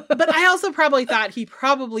 But I also probably thought he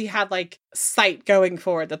probably had, like, sight going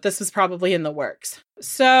forward, that this was probably in the works.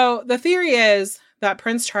 So the theory is that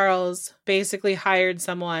Prince Charles basically hired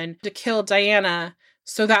someone to kill Diana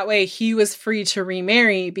so that way he was free to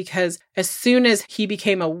remarry, because as soon as he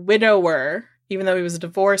became a widower, even though he was a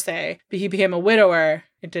divorcee, but he became a widower,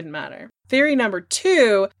 it didn't matter. Theory number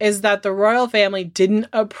 2 is that the royal family didn't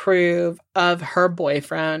approve of her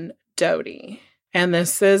boyfriend, Dodi. And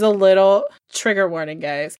this is a little trigger warning,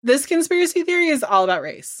 guys. This conspiracy theory is all about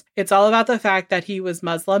race. It's all about the fact that he was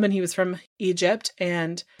Muslim and he was from Egypt,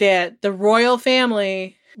 and that the royal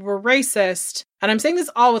family were racist. And I'm saying this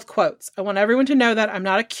all with quotes. I want everyone to know that I'm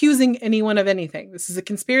not accusing anyone of anything. This is a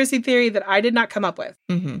conspiracy theory that I did not come up with.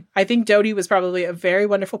 Mm-hmm. I think Dodi was probably a very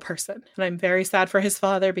wonderful person. And I'm very sad for his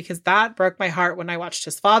father, because that broke my heart when I watched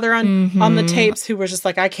his father on the tapes, who was just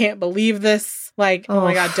like, I can't believe this. Like, oh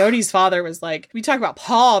my God, Dodi's father was like, we talk about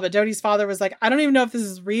Paul, but Dodi's father was like, I don't even know if this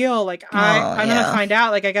is real. Like, I'm going to find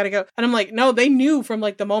out. Like, I got to go. And I'm like, no, they knew from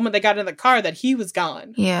like the moment they got in the car that he was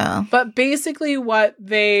gone. Yeah. But basically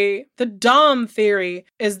the dumb theory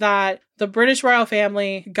is that the British royal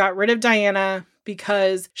family got rid of Diana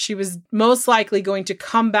because she was most likely going to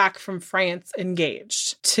come back from France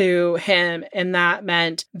engaged to him. And that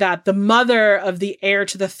meant that the mother of the heir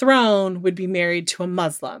to the throne would be married to a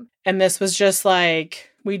Muslim. And this was just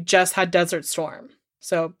like, we just had Desert Storm.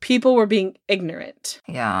 So people were being ignorant.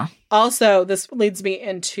 Yeah. Also, this leads me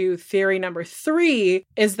into theory number 3,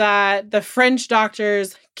 is that the French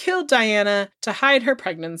doctors killed Diana to hide her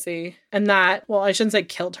pregnancy. And that, well, I shouldn't say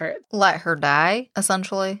killed her. Let her die,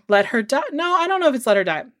 essentially. Let her die? No, I don't know if it's let her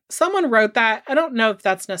die. Someone wrote that. I don't know if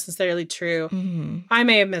that's necessarily true. Mm-hmm. I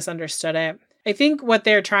may have misunderstood it. I think what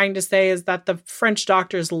they're trying to say is that the French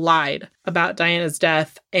doctors lied about Diana's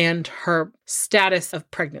death and her status of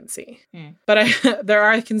pregnancy. But there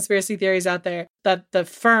are conspiracy theories out there that the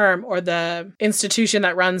firm or the institution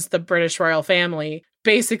that runs the British royal family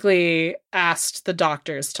basically asked the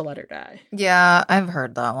doctors to let her die. Yeah, I've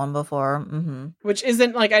heard that one before. Mm-hmm. Which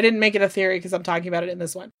isn't like, I didn't make it a theory because I'm talking about it in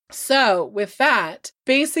this one. So with that,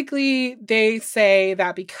 basically they say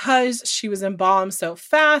that because she was embalmed so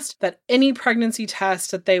fast, that any pregnancy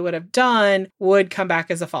test that they would have done would come back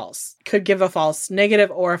as a false. Could give a false negative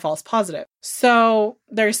or a false positive. So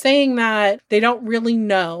they're saying that they don't really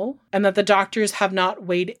know, and that the doctors have not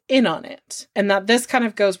weighed in on it. And that this kind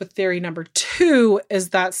of goes with theory number 2, is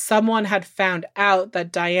that someone had found out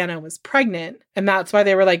that Diana was pregnant. And that's why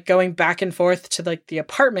they were like going back and forth to like the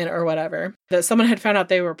apartment or whatever. That someone had found out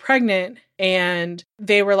they were pregnant, and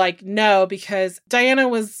they were like, no, because Diana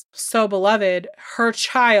was so beloved, her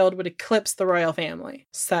child would eclipse the royal family.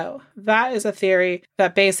 So that is a theory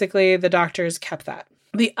that basically the doctors kept that.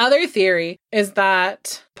 The other theory is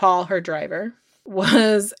that Paul, her driver,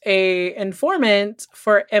 was a informant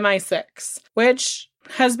for MI6, which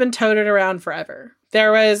has been toted around forever.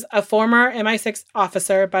 There was a former MI6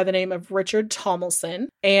 officer by the name of Richard Tomlinson,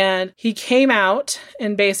 and he came out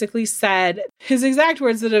and basically said his exact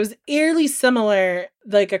words that it was eerily similar,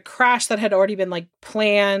 like a crash that had already been like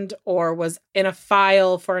planned or was in a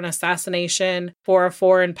file for an assassination for a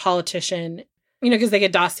foreign politician. You know, because they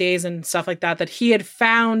get dossiers and stuff like that, that he had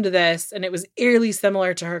found this and it was eerily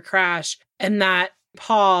similar to her crash, and that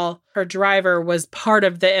Paul, her driver, was part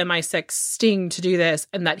of the MI6 sting to do this,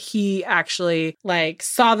 and that he actually like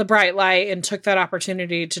saw the bright light and took that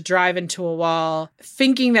opportunity to drive into a wall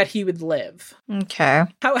thinking that he would live. Okay.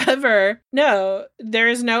 However, no, there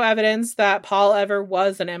is no evidence that Paul ever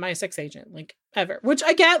was an MI6 agent, like ever, which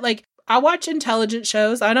I get. Like, I watch intelligence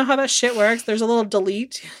shows. I know how that shit works. There's a little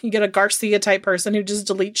delete. You get a Garcia type person who just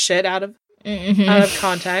deletes shit out of out of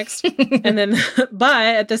context. And then, but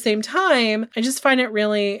at the same time, I just find it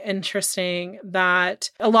really interesting that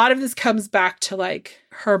a lot of this comes back to like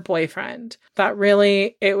her boyfriend, that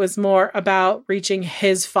really it was more about reaching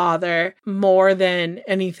his father more than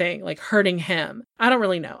anything, like hurting him. I don't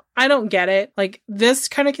really know. I don't get it. Like this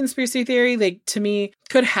kind of conspiracy theory, like to me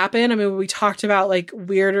could happen. I mean, we talked about like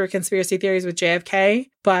weirder conspiracy theories with JFK,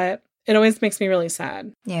 but it always makes me really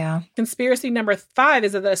sad. Yeah. Conspiracy number 5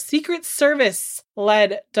 is that the Secret Service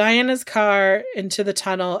led Diana's car into the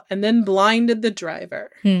tunnel and then blinded the driver.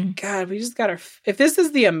 God, we just gotta... If this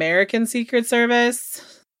is the American Secret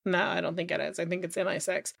Service... No, I don't think it is. I think it's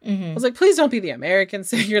MI6. I was like, please don't be the American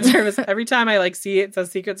Secret Service. Every time I like see it says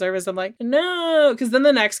Secret Service, I'm like, no. Because then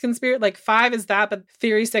the next conspiracy, like 5 is that, but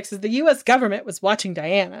theory 6 is the U.S. government was watching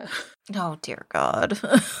Diana. Oh, dear God.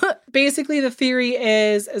 Basically, the theory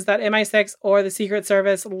is that MI6 or the Secret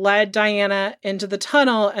Service led Diana into the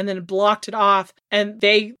tunnel and then blocked it off. And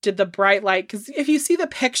they did the bright light. Because if you see the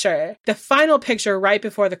picture, the final picture right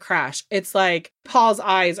before the crash, it's like Paul's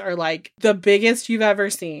eyes are like the biggest you've ever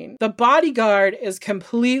seen. The bodyguard is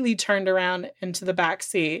completely turned around into the back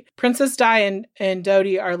seat. Princess Di and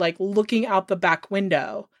Dodi are like looking out the back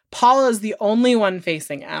window. Paul is the only one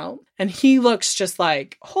facing out. And he looks just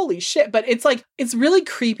like, holy shit. But it's like, it's really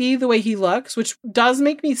creepy the way he looks, which does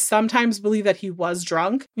make me sometimes believe that he was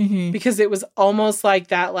drunk. Because it was almost like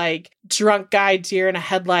that, like, drunk guy deer in a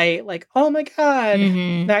headlight, like, oh my God,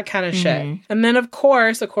 that kind of shit. And then, of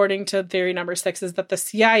course, according to theory number 6, is that the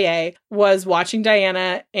CIA was watching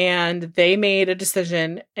Diana and they made a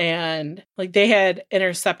decision and, like, they had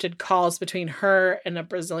intercepted calls between her and a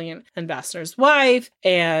Brazilian ambassador's wife.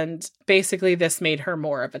 And basically, this made her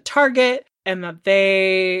more of a target. And that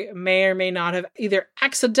they may or may not have either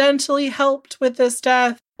accidentally helped with this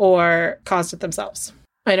death or caused it themselves.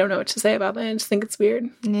 I don't know what to say about that. I just think it's weird.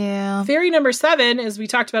 Yeah. Theory number 7, as we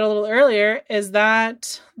talked about a little earlier, is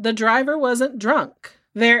that the driver wasn't drunk.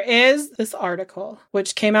 There is this article,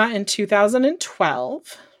 which came out in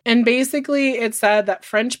 2012. And basically it said that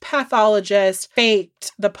French pathologists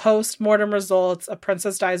faked the post-mortem results of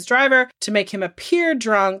Princess Di's driver to make him appear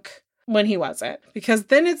drunk when he wasn't, because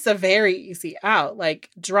then it's a very easy out, like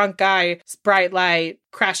drunk guy, bright light,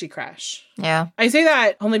 crashy crash. Yeah. I say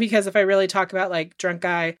that only because if I really talk about like drunk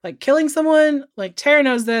guy, like killing someone, like Tara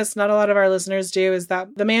knows this, not a lot of our listeners do, is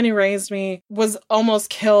that the man who raised me was almost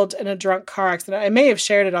killed in a drunk car accident. I may have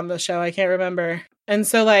shared it on the show. I can't remember. And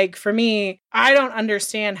so, like, for me, I don't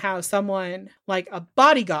understand how someone like a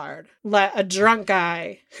bodyguard let a drunk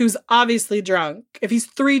guy who's obviously drunk, if he's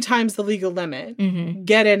 3 times the legal limit,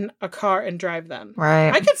 get in a car and drive them.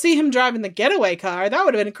 Right. I could see him driving the getaway car. That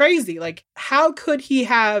would have been crazy. Like, how could he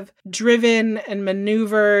have driven and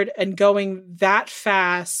maneuvered and going that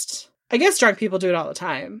fast? I guess drunk people do it all the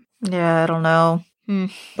time. Yeah, I don't know.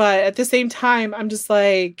 But at the same time, I'm just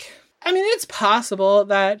like... I mean, it's possible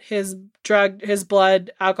that his blood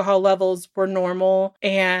alcohol levels were normal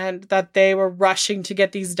and that they were rushing to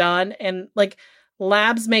get these done. And like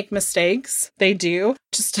labs make mistakes. They do.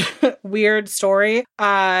 Just a weird story.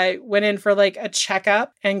 I went in for like a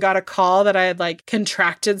checkup and got a call that I had like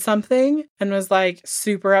contracted something and was like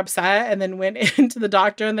super upset, and then went into the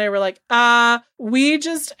doctor and they were like, we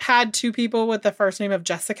just had 2 people with the first name of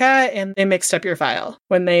Jessica and they mixed up your file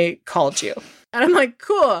when they called you. And I'm like,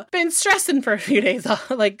 cool. Been stressing for a few days.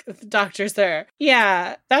 Like, doctor, sir.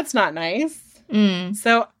 Yeah, that's not nice.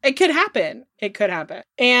 So it could happen. It could happen.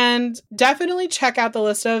 And definitely check out the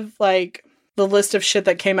list of shit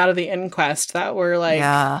that came out of the inquest that were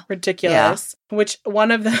like ridiculous. Yeah. Which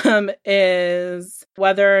one of them is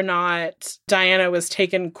whether or not Diana was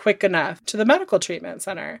taken quick enough to the medical treatment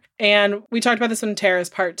center. And we talked about this in Tara's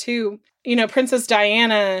part 2. You know, Princess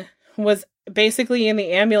Diana was basically in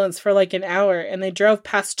the ambulance for like an hour, and they drove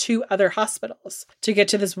past 2 other hospitals to get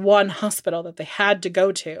to this one hospital that they had to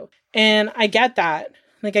go to. And I get that.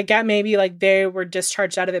 Like, I get maybe like they were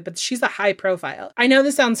discharged out of it, but she's a high profile. I know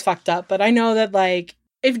this sounds fucked up, but I know that like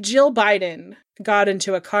if Jill Biden got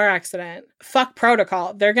into a car accident, fuck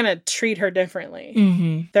protocol, they're going to treat her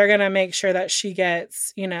differently. They're going to make sure that she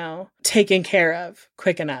gets, you know, taken care of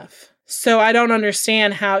quick enough. So I don't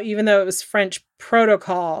understand how, even though it was French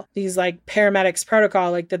protocol, these like paramedics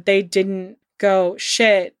protocol, like that they didn't go,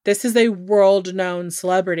 shit, this is a world-known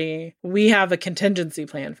celebrity. We have a contingency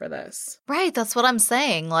plan for this. Right, that's what I'm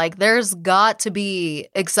saying. Like, there's got to be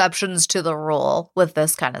exceptions to the rule with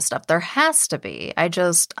this kind of stuff. There has to be. I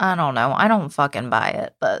don't know. I don't fucking buy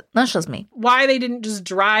it, but that's just me. Why they didn't just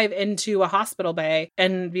drive into a hospital bay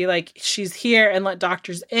and be like, she's here, and let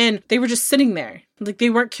doctors in. They were just sitting there. Like,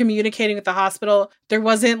 they weren't communicating with the hospital. There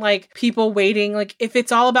wasn't, like, people waiting. Like, if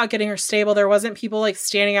it's all about getting her stable, there wasn't people, like,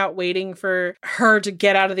 standing out waiting for her to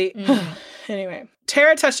get out of the... Anyway,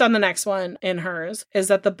 Tara touched on the next one in hers, is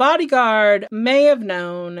that the bodyguard may have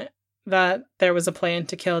known that there was a plan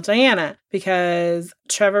to kill Diana because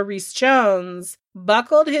Trevor Reese-Jones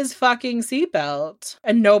buckled his fucking seatbelt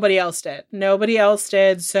and nobody else did. Nobody else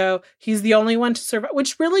did. So he's the only one to survive,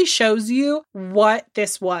 which really shows you what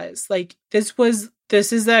this was. Like, this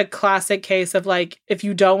is a classic case of, like, if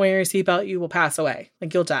you don't wear your seatbelt, you will pass away.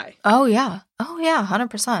 Like, you'll die. Oh, yeah.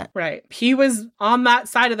 100%. Right. He was on that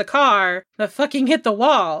side of the car that fucking hit the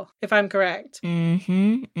wall, if I'm correct.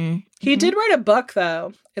 He did write a book,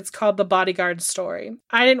 though. It's called The Bodyguard Story.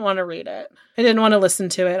 I didn't want to read it. I didn't want to listen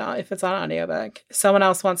to it if it's on audiobook. If someone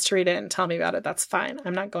else wants to read it and tell me about it, that's fine.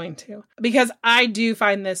 I'm not going to. Because I do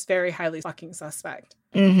find this very highly fucking suspect.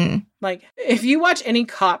 Like, if you watch any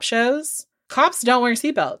cop shows, cops don't wear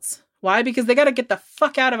seatbelts. Why? Because they got to get the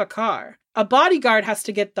fuck out of a car. A bodyguard has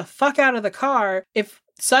to get the fuck out of the car if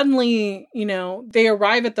suddenly, you know, they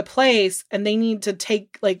arrive at the place and they need to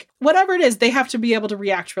take, like, whatever it is, they have to be able to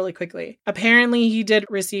react really quickly. Apparently, he did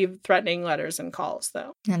receive threatening letters and calls,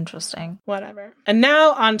 though. Interesting. Whatever. And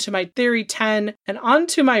now on to my theory 10 and on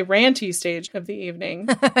to my ranty stage of the evening.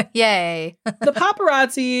 Yay. The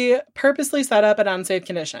paparazzi purposely set up an unsafe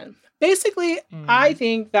condition. Basically, I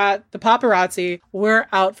think that the paparazzi were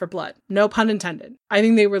out for blood. No pun intended. I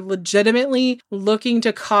think they were legitimately looking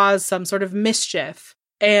to cause some sort of mischief.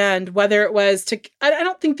 And whether it was to, I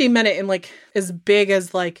don't think they meant it in, like, as big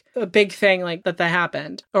as, like, a big thing like that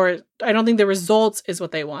happened. Or I don't think the results is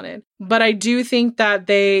what they wanted. But I do think that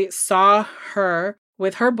they saw her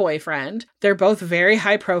with her boyfriend. They're both very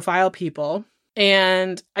high profile people.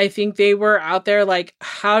 And I think they were out there like,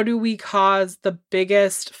 how do we cause the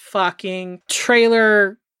biggest fucking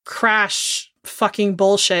trailer crash fucking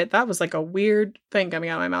bullshit? That was like a weird thing coming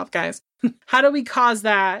out of my mouth, guys. How do we cause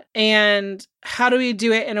that? And how do we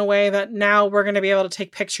do it in a way that now we're going to be able to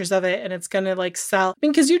take pictures of it and it's going to, like, sell? I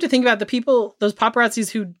mean, because you have to think about the people, those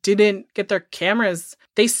paparazzis who didn't get their cameras,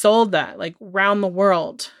 they sold that, like, around the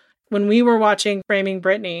world. When we were watching Framing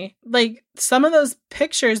Britney, like, some of those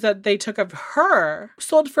pictures that they took of her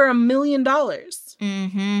sold for $1 million.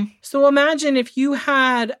 So imagine if you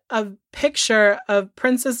had a picture of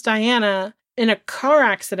Princess Diana in a car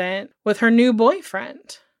accident with her new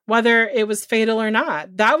boyfriend, whether it was fatal or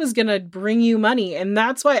not. That was going to bring you money. And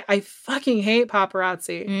that's why I fucking hate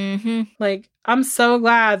paparazzi. Like, I'm so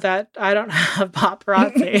glad that I don't have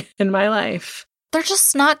paparazzi in my life. They're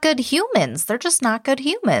just not good humans.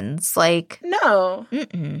 Like, no.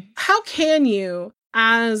 How can you,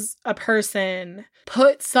 as a person,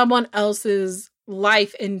 put someone else's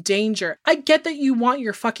life in danger? I get that you want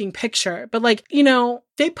your fucking picture, but, like, you know,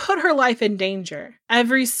 they put her life in danger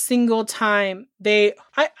every single time I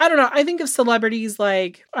don't know. I think of celebrities,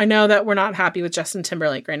 like, I know that we're not happy with Justin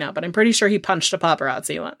Timberlake right now, but I'm pretty sure he punched a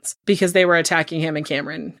paparazzi once because they were attacking him and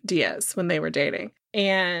Cameron Diaz when they were dating.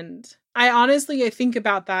 And I think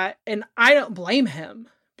about that and I don't blame him,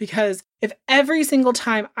 because if every single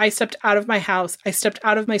time I stepped out of my house, I stepped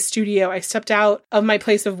out of my studio, I stepped out of my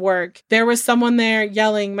place of work, there was someone there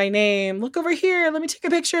yelling my name, look over here, let me take a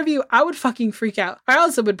picture of you, I would fucking freak out. I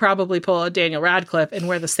also would probably pull a Daniel Radcliffe and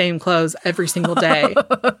wear the same clothes every single day.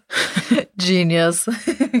 Genius.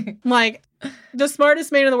 Like, the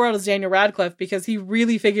smartest man in the world is Daniel Radcliffe, because he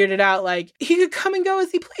really figured it out. Like, he could come and go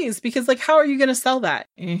as he pleased, because, like, how are you going to sell that?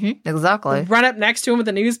 Exactly. Run up next to him with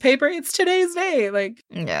a newspaper. It's today's day. Like,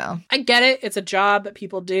 yeah, I get it. It's a job that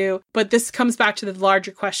people do. But this comes back to the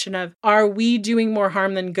larger question of, are we doing more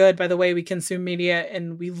harm than good by the way we consume media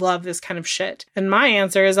and we love this kind of shit? And my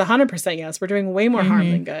answer is 100% yes. We're doing way more harm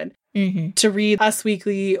than good. To read Us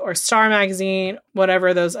Weekly or Star Magazine,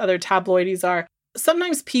 whatever those other tabloidies are.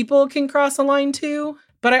 Sometimes people can cross a line too,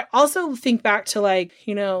 but I also think back to, like,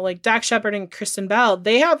 you know, like Dax Shepard and Kristen Bell,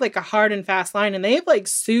 they have, like, a hard and fast line, and they've, like,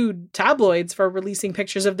 sued tabloids for releasing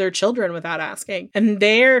pictures of their children without asking. And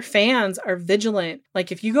their fans are vigilant.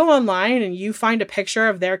 Like, if you go online and you find a picture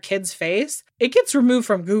of their kid's face, it gets removed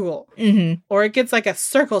from Google or it gets, like, a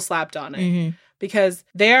circle slapped on it. Because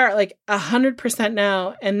they are, like, 100%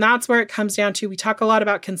 now. And that's where it comes down to. We talk a lot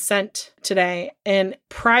about consent today, and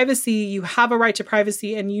privacy. You have a right to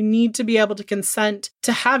privacy, and you need to be able to consent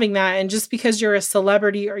to having that. And just because you're a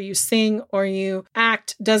celebrity or you sing or you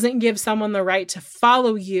act doesn't give someone the right to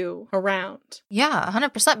follow you around. Yeah,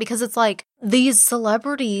 100%. Because it's like, these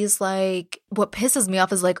celebrities, like, what pisses me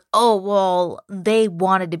off is like, oh, well, they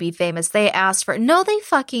wanted to be famous. They asked for it. No, they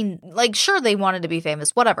fucking, like, sure, they wanted to be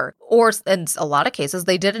famous, whatever. Or in a lot of cases,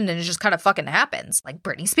 they didn't, and it just kind of fucking happens. Like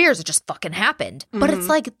Britney Spears, it just fucking happened. But it's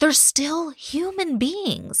like, they're still human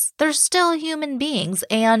beings. They're still human beings.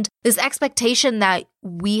 And this expectation that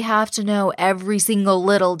we have to know every single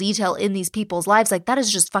little detail in these people's lives, like, that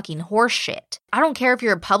is just fucking horseshit. I don't care if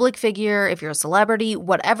you're a public figure, if you're a celebrity,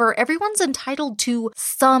 whatever. Everyone's entitled to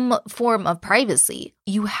some form of privacy.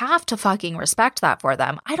 You have to fucking respect that for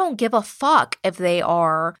them. I don't give a fuck if they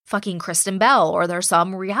are fucking Kristen Bell or they're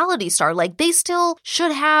some reality star. Like, they still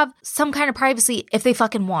should have some kind of privacy if they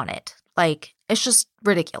fucking want it. Like, it's just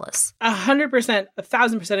ridiculous. 100%,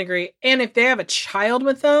 1,000% agree. And if they have a child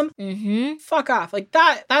with them, fuck off. Like,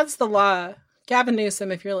 that's the law. Gavin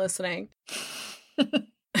Newsom, if you're listening.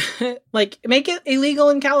 Like, make it illegal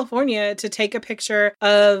in California to take a picture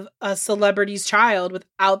of a celebrity's child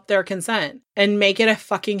without their consent, and make it a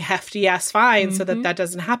fucking hefty ass fine so that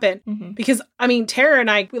doesn't happen. Because, I mean, Tara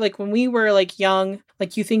and I, like, when we were like young,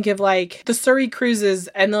 like, you think of like the Surrey Cruises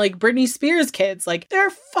and the like Britney Spears kids, like, their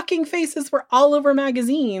fucking faces were all over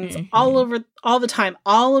magazines, all over, all the time.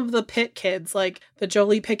 All of the Pitt kids, like the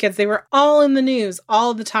Jolie Pitt kids, they were all in the news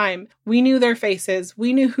all the time. We knew their faces.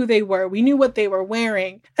 We knew who they were. We knew what they were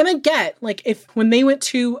wearing. And I get, like, if when they went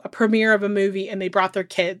to a premiere of a movie and they brought their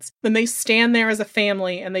kids, then they stand there as a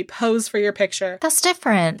family and they pose for your picture. That's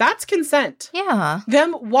different. That's consent. Yeah.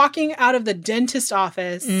 Them walking out of the dentist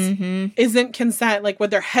office isn't consent. Like, when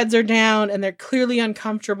their heads are down and they're clearly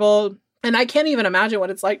uncomfortable. And I can't even imagine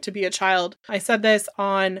what it's like to be a child. I said this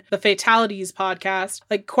on the Fatalities podcast.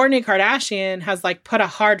 Like, Kourtney Kardashian has, like, put a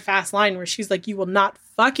hard, fast line where she's like, you will not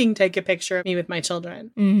fucking take a picture of me with my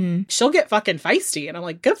children. She'll get fucking feisty. And I'm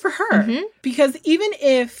like, good for her. Because even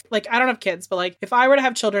if, like, I don't have kids, but, like, if I were to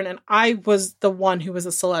have children and I was the one who was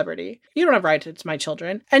a celebrity, you don't have right to my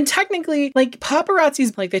children. And technically, like,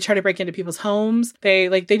 paparazzis, like, they try to break into people's homes. They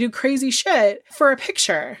do crazy shit for a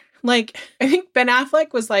picture. Like, I think Ben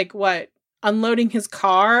Affleck was like, unloading his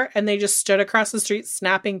car, and they just stood across the street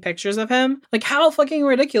snapping pictures of him. Like, how fucking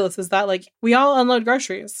ridiculous is that? Like, we all unload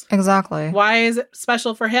groceries. Exactly. Why is it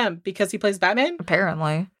special for him? Because he plays Batman?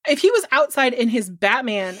 Apparently. If he was outside in his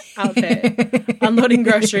Batman outfit unloading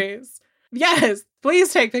groceries, yes,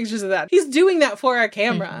 please take pictures of that. He's doing that for our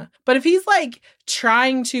camera. But if he's, like,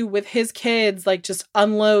 trying to, with his kids, like, just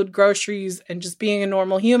unload groceries and just being a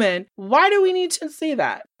normal human, why do we need to see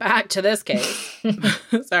that? Back to this case.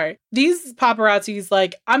 Sorry. These paparazzis,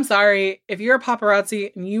 like, I'm sorry, if you're a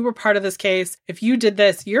paparazzi and you were part of this case, if you did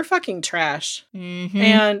this, you're fucking trash.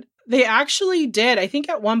 And they actually did. I think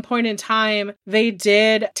at one point in time, they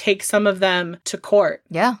did take some of them to court.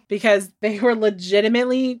 Yeah. Because they were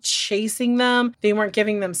legitimately chasing them. They weren't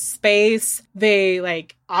giving them space. They,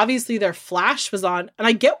 like, obviously their flash was on. And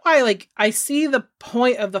I get why, like, I see the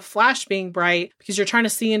point of the flash being bright because you're trying to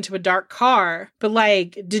see into a dark car. But,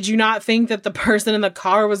 like, did you not think that the person in the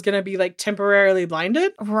car was going to be, like, temporarily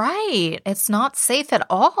blinded? Right. It's not safe at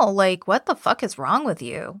all. Like, what the fuck is wrong with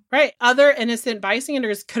you? Right. Other innocent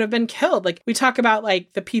bystanders could have been killed. Like, we talk about,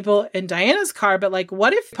 like, the people in Diana's car, but, like,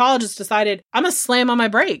 what if Paul just decided, I'm going to slam on my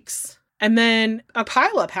brakes? And then a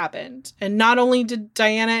pileup happened. And not only did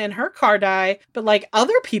Diana and her car die, but, like,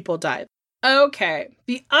 other people died. Okay.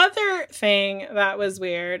 The other thing that was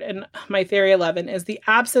weird in my Theory 11 is the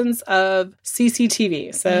absence of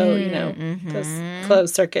CCTV. So, you know, this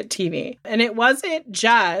closed circuit TV. And it wasn't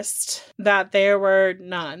just that there were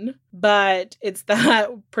none, but it's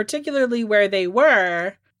that particularly where they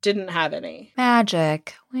were, didn't have any.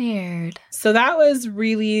 Magic. Weird. So that was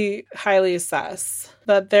really highly sus.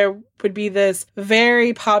 That there would be this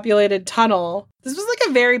very populated tunnel. This was like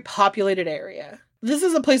a very populated area. This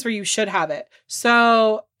is a place where you should have it.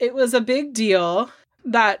 So it was a big deal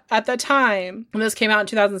that at the time, when this came out in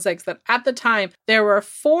 2006, that at the time there were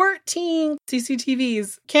 14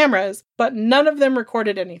 CCTVs, cameras, but none of them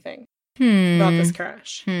recorded anything about this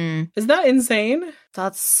crash. Isn't that insane?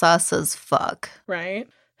 That's sus as fuck. Right?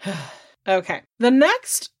 Okay. The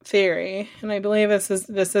next theory, and I believe this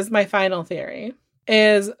is my final theory,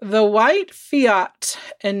 is the white Fiat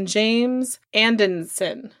and James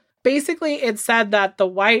Anderson. Basically, it said that the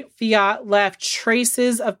white Fiat left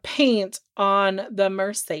traces of paint on the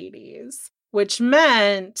Mercedes, which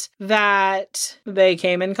meant that they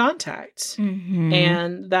came in contact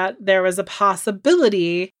and that there was a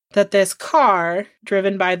possibility that this car,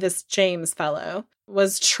 driven by this James fellow,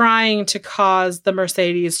 was trying to cause the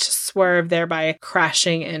Mercedes to swerve, thereby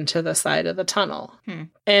crashing into the side of the tunnel.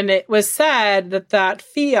 And it was said that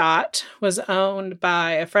Fiat was owned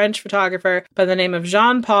by a French photographer by the name of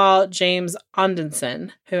Jean-Paul James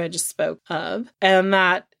Ondenson, who I just spoke of, and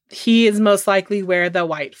that he is most likely where the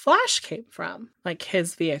white flash came from, like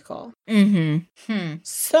his vehicle.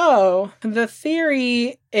 So the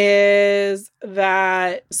theory is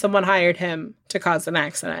that someone hired him to cause an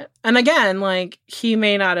accident. And again, like, he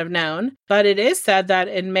may not have known, but it is said that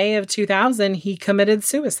in May of 2000, he committed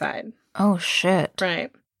suicide. Oh, shit.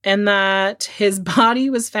 Right. And that his body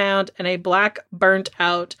was found in a black burnt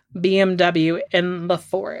out BMW in the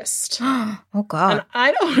forest. Oh, God. And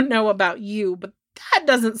I don't know about you, but that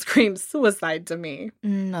doesn't scream suicide to me.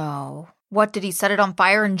 No. What, did he set it on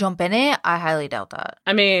fire and jump in it? I highly doubt that.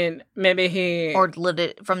 I mean, maybe he... Or lit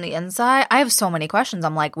it from the inside? I have so many questions.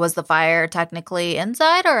 I'm like, was the fire technically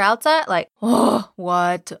inside or outside? Like, oh,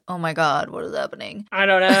 what? Oh my God, what is happening? I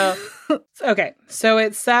don't know. Okay, so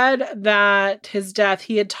it said that his death,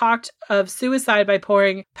 he had talked of suicide by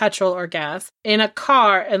pouring petrol or gas in a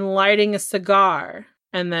car and lighting a cigar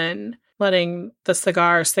and then letting the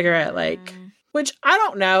cigarette, like... Which I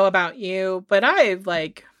don't know about you, but I've,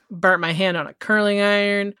 like, burnt my hand on a curling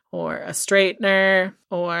iron or a straightener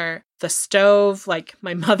or the stove. Like,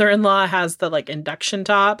 my mother-in-law has the, like, induction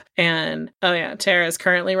top. And, oh yeah, Tara is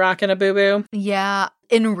currently rocking a boo-boo. Yeah.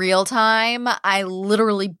 In real time, I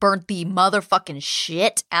literally burnt the motherfucking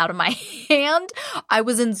shit out of my hand. I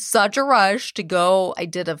was in such a rush to go. I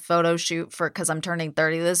did a photo shoot because I'm turning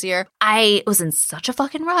 30 this year. I was in such a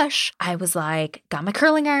fucking rush. I was like, got my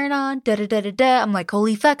curling iron on, da-da-da-da-da. I'm like,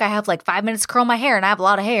 holy fuck, I have like 5 minutes to curl my hair and I have a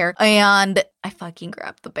lot of hair. And I fucking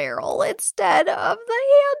grabbed the barrel instead of the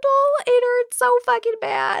handle. It hurt so fucking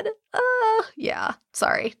bad. Yeah,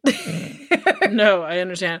 sorry. No, I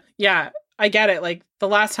understand. Yeah. I get it. Like, the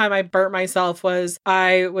last time I burnt myself was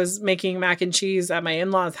I was making mac and cheese at my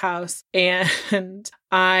in-laws' house, and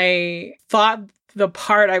I thought the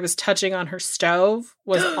part I was touching on her stove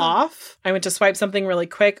was off. I went to swipe something really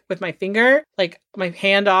quick with my finger, like my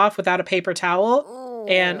hand off without a paper towel.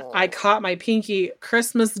 And I caught my pinky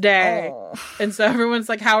Christmas Day. Oh. And so everyone's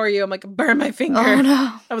like, how are you? I'm like, burn my finger. Oh,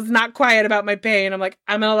 no. I was not quiet about my pain. I'm like,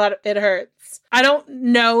 I'm going to let it hurts. I don't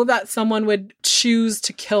know that someone would choose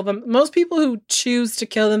to kill them. Most people who choose to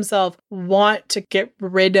kill themselves want to get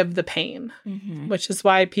rid of the pain, which is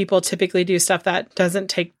why people typically do stuff that doesn't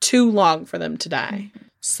take too long for them to die.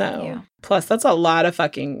 So, plus that's a lot of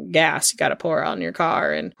fucking gas you got to pour on your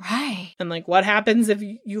car. And like, what happens if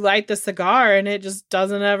you light the cigar and it just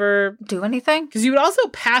doesn't ever do anything? Because you would also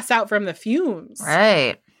pass out from the fumes.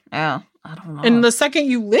 Right. Yeah. I don't know. And the second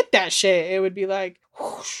you lit that shit, it would be like,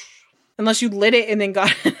 whoosh. Unless you lit it and then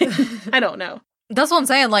got it. I don't know. That's what I'm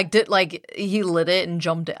saying. Like, he lit it and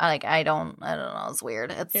jumped it? Like, I don't know. It's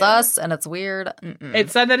weird. It's sus and it's weird.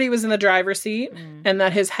 It said that he was in the driver's seat and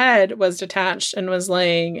that his head was detached and was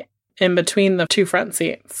laying in between the two front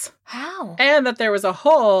seats. How? And that there was a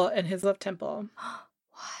hole in his left temple.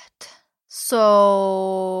 What?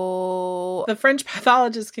 So... The French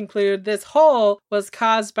pathologists conclude this hole was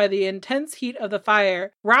caused by the intense heat of the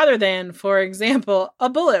fire rather than, for example, a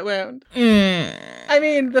bullet wound. I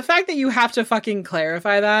mean, the fact that you have to fucking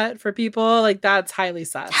clarify that for people, like, that's highly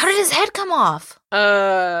sus. How did his head come off?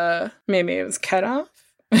 Maybe it was cut off.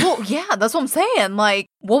 Well, yeah, that's what I'm saying. Like,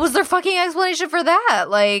 what was their fucking explanation for that?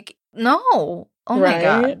 Like, no. Oh my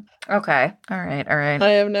God. Okay. All right. I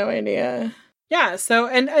have no idea. Yeah, so,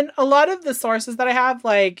 and a lot of the sources that I have,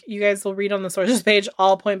 like, you guys will read on the sources page,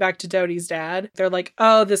 all point back to Dodi's dad. They're like,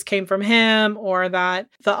 oh, this came from him, or that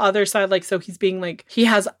the other side, like, so he's being, like, he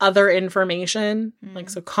has other information, like,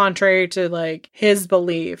 so contrary to, like, his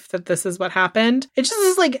belief that this is what happened. It just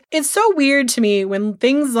is, like, it's so weird to me when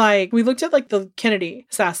things like, we looked at, like, the Kennedy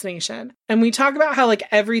assassination, and we talk about how, like,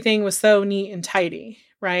 everything was so neat and tidy.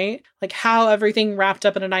 Right? Like how everything wrapped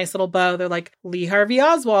up in a nice little bow. They're like, Lee Harvey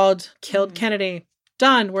Oswald killed Kennedy.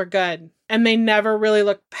 Done. We're good. And they never really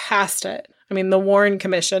looked past it. I mean, the Warren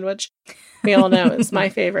Commission, which we all know is my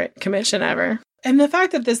favorite commission ever. And the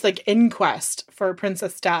fact that this, like, inquest for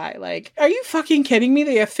Princess Di, like, are you fucking kidding me?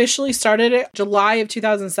 They officially started it July of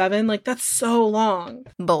 2007. Like, that's so long.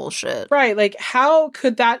 Bullshit. Right. Like, how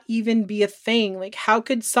could that even be a thing? Like, how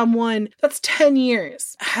could someone, that's 10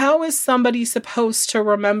 years. How is somebody supposed to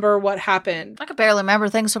remember what happened? I could barely remember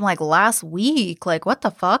things from, like, last week. Like, what the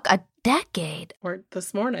fuck? decade. Or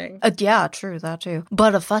this morning. Yeah, true, that too.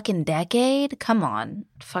 But a fucking decade? Come on.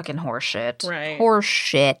 Fucking horseshit. Right.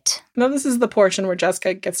 Horseshit. Now, this is the portion where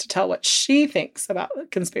Jessica gets to tell what she thinks about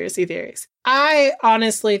conspiracy theories. I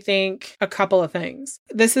honestly think a couple of things.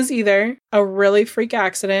 This is either a really freak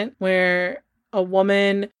accident where a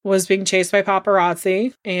woman was being chased by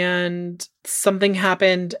paparazzi and something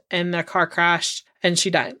happened and the car crashed and she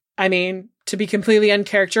died. I mean, to be completely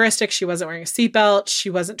uncharacteristic, she wasn't wearing a seatbelt. She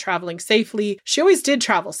wasn't traveling safely. She always did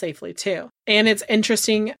travel safely, too. And it's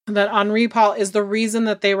interesting that Henri Paul is the reason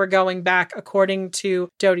that they were going back, according to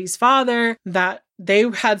Dodi's father, that they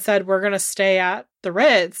had said, we're going to stay at the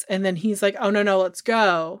Ritz. And then he's like, oh, no, let's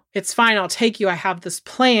go. It's fine. I'll take you. I have this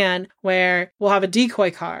plan where we'll have a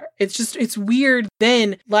decoy car. It's weird.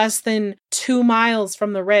 Then less than 2 miles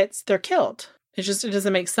from the Ritz, they're killed. It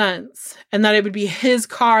doesn't make sense. And that it would be his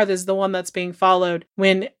car that's the one that's being followed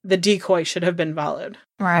when the decoy should have been followed.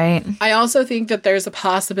 Right. I also think that there's a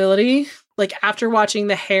possibility, like after watching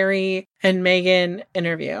the Harry and Meghan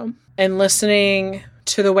interview and listening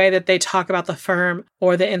to the way that they talk about the firm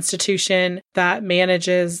or the institution that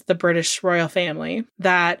manages the British royal family,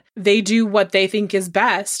 that they do what they think is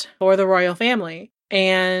best for the royal family.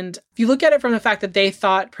 And if you look at it from the fact that they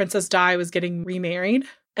thought Princess Di was getting remarried,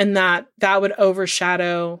 and that would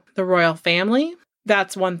overshadow the royal family.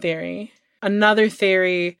 That's one theory. Another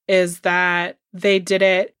theory is that they did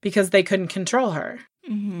it because they couldn't control her.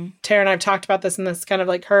 Mm-hmm. Tara and I have talked about this, and this kind of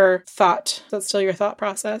like her thought. Is that still your thought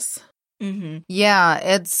process? Mm-hmm. Yeah,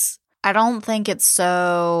 I don't think it's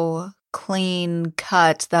so clean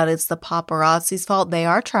cut that it's the paparazzi's fault. They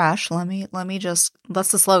are trash. Let me just,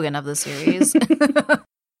 that's the slogan of the series.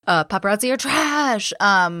 Paparazzi are trash.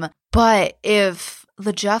 But if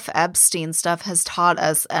the Jeff Epstein stuff has taught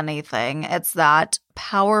us anything, it's that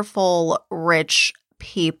powerful, rich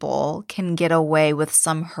people can get away with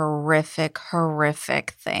some horrific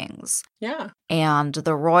things. Yeah. And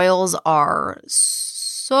the royals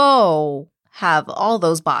have all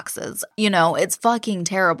those boxes. You know, it's fucking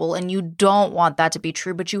terrible, and you don't want that to be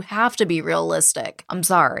true, but you have to be realistic. I'm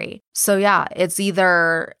sorry. So yeah, it's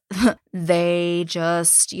either they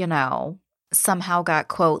just, somehow got,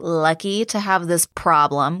 quote, lucky to have this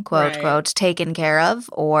problem, quote, quote, taken care of,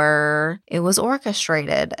 or it was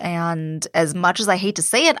orchestrated. And as much as I hate to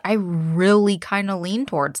say it, I really kind of lean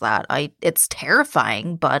towards that. It's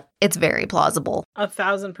terrifying, but it's very plausible.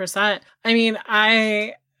 1,000%. I mean,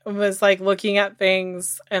 I was like looking at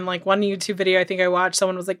things, and like one YouTube video I think I watched,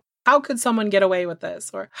 someone was like, how could someone get away with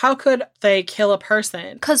this? Or how could they kill a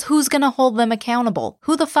person? Because who's going to hold them accountable?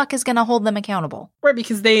 Who the fuck is going to hold them accountable? Right,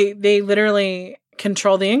 because they literally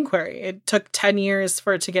control the inquiry. It took 10 years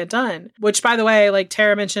for it to get done. Which, by the way, like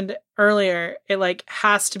Tara mentioned earlier, it like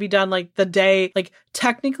has to be done like the day, like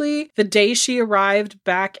technically the day she arrived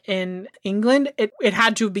back in England, it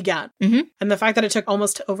had to have begun. Mm-hmm. And the fact that it took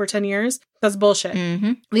almost over 10 years, that's bullshit.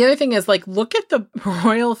 Mm-hmm. The other thing is like, look at the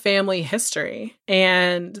royal family history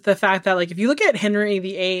and the fact that like, if you look at Henry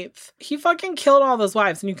VIII, he fucking killed all those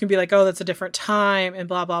wives, and you can be like, oh, that's a different time and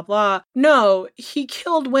blah, blah, blah. No, he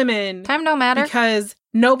killed women. Time don't matter. Because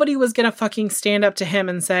nobody was going to fucking stand up to him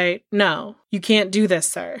and say, no, you can't do this,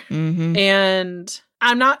 sir. Mm-hmm. And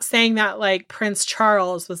I'm not saying that like Prince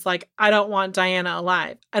Charles was like, I don't want Diana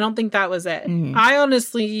alive. I don't think that was it. Mm-hmm. I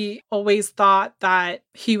honestly always thought that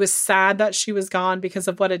he was sad that she was gone because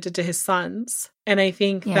of what it did to his sons. And I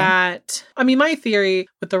think that, I mean, my theory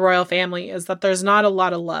with the royal family is that there's not a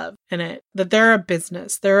lot of love in it, that they're a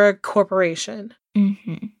business, they're a corporation.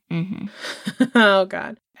 Mm-hmm. Mm-hmm. Oh,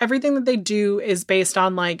 God. Everything that they do is based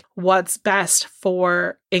on like what's best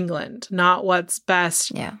for England, not what's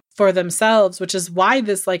best for themselves, which is why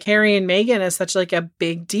this like Harry and Meghan is such like a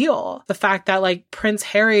big deal. The fact that like Prince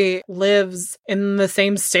Harry lives in the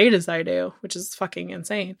same state as I do, which is fucking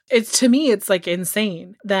insane. To me, it's like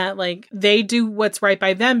insane that like they do what's right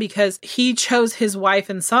by them because he chose his wife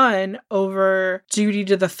and son over duty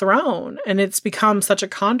to the throne. And it's become such a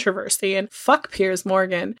controversy, and fuck Piers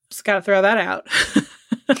Morgan. Just gotta throw that out.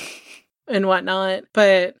 And whatnot.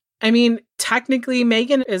 But I mean, technically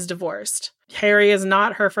Meghan is divorced. Harry is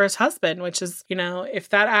not her first husband, which is, if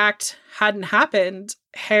that act hadn't happened,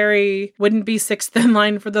 Harry wouldn't be sixth in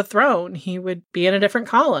line for the throne. He would be in a different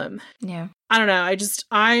column. Yeah. I don't know.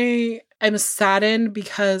 I am saddened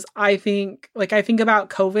because I think about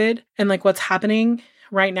COVID and like what's happening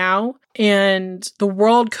right now. And the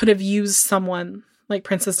world could have used someone like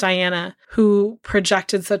Princess Diana, who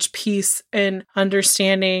projected such peace and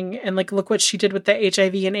understanding, and like, look what she did with the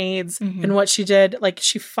HIV and AIDS, and what she did. Like,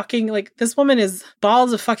 she fucking, like, this woman is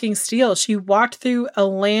balls of fucking steel. She walked through a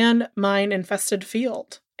landmine infested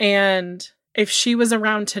field, and if she was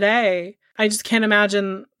around today, I just can't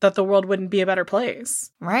imagine that the world wouldn't be a better place.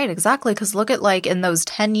 Right, exactly. Because look at, like, in those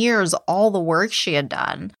 10 years, all the work she had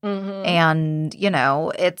done. Mm-hmm. And, you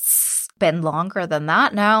know, it's been longer than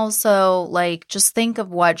that now. So, like, just think of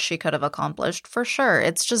what she could have accomplished for sure.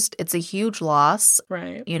 It's a huge loss.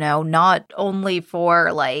 Right. You know, not only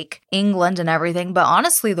for, like, England and everything, but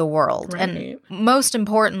honestly, the world. Right. And most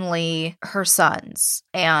importantly, her sons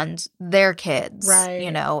and their kids, Right.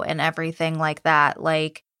 you know, and everything like that.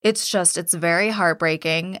 Like, it's very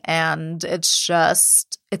heartbreaking, and it's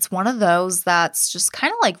one of those that's just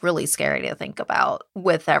kind of like really scary to think about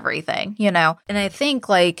with everything, you know? And I think,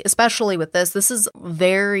 like, especially with this is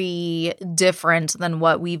very different than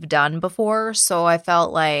what we've done before. So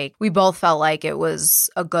we both felt like it was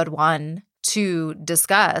a good one to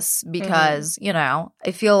discuss because, you know, I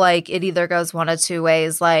feel like it either goes one of two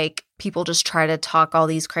ways, like people just try to talk all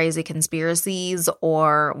these crazy conspiracies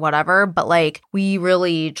or whatever, but like we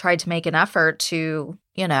really tried to make an effort to,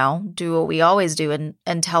 you know, do what we always do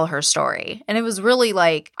and tell her story. And it was really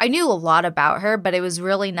like, I knew a lot about her, but it was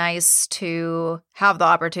really nice to have the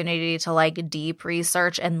opportunity to like deep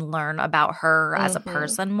research and learn about her as a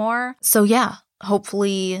person more. So yeah.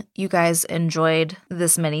 Hopefully you guys enjoyed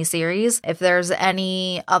this mini-series. If there's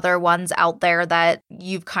any other ones out there that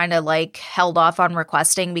you've kind of like held off on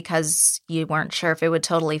requesting because you weren't sure if it would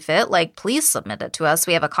totally fit, like please submit it to us.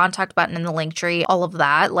 We have a contact button in the link tree, all of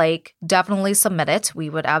that. Like definitely submit it. We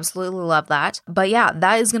would absolutely love that. But yeah,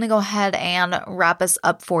 that is going to go ahead and wrap us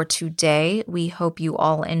up for today. We hope you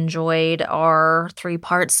all enjoyed our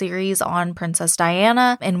 3-part series on Princess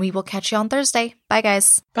Diana, and we will catch you on Thursday. Bye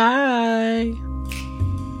guys. Bye.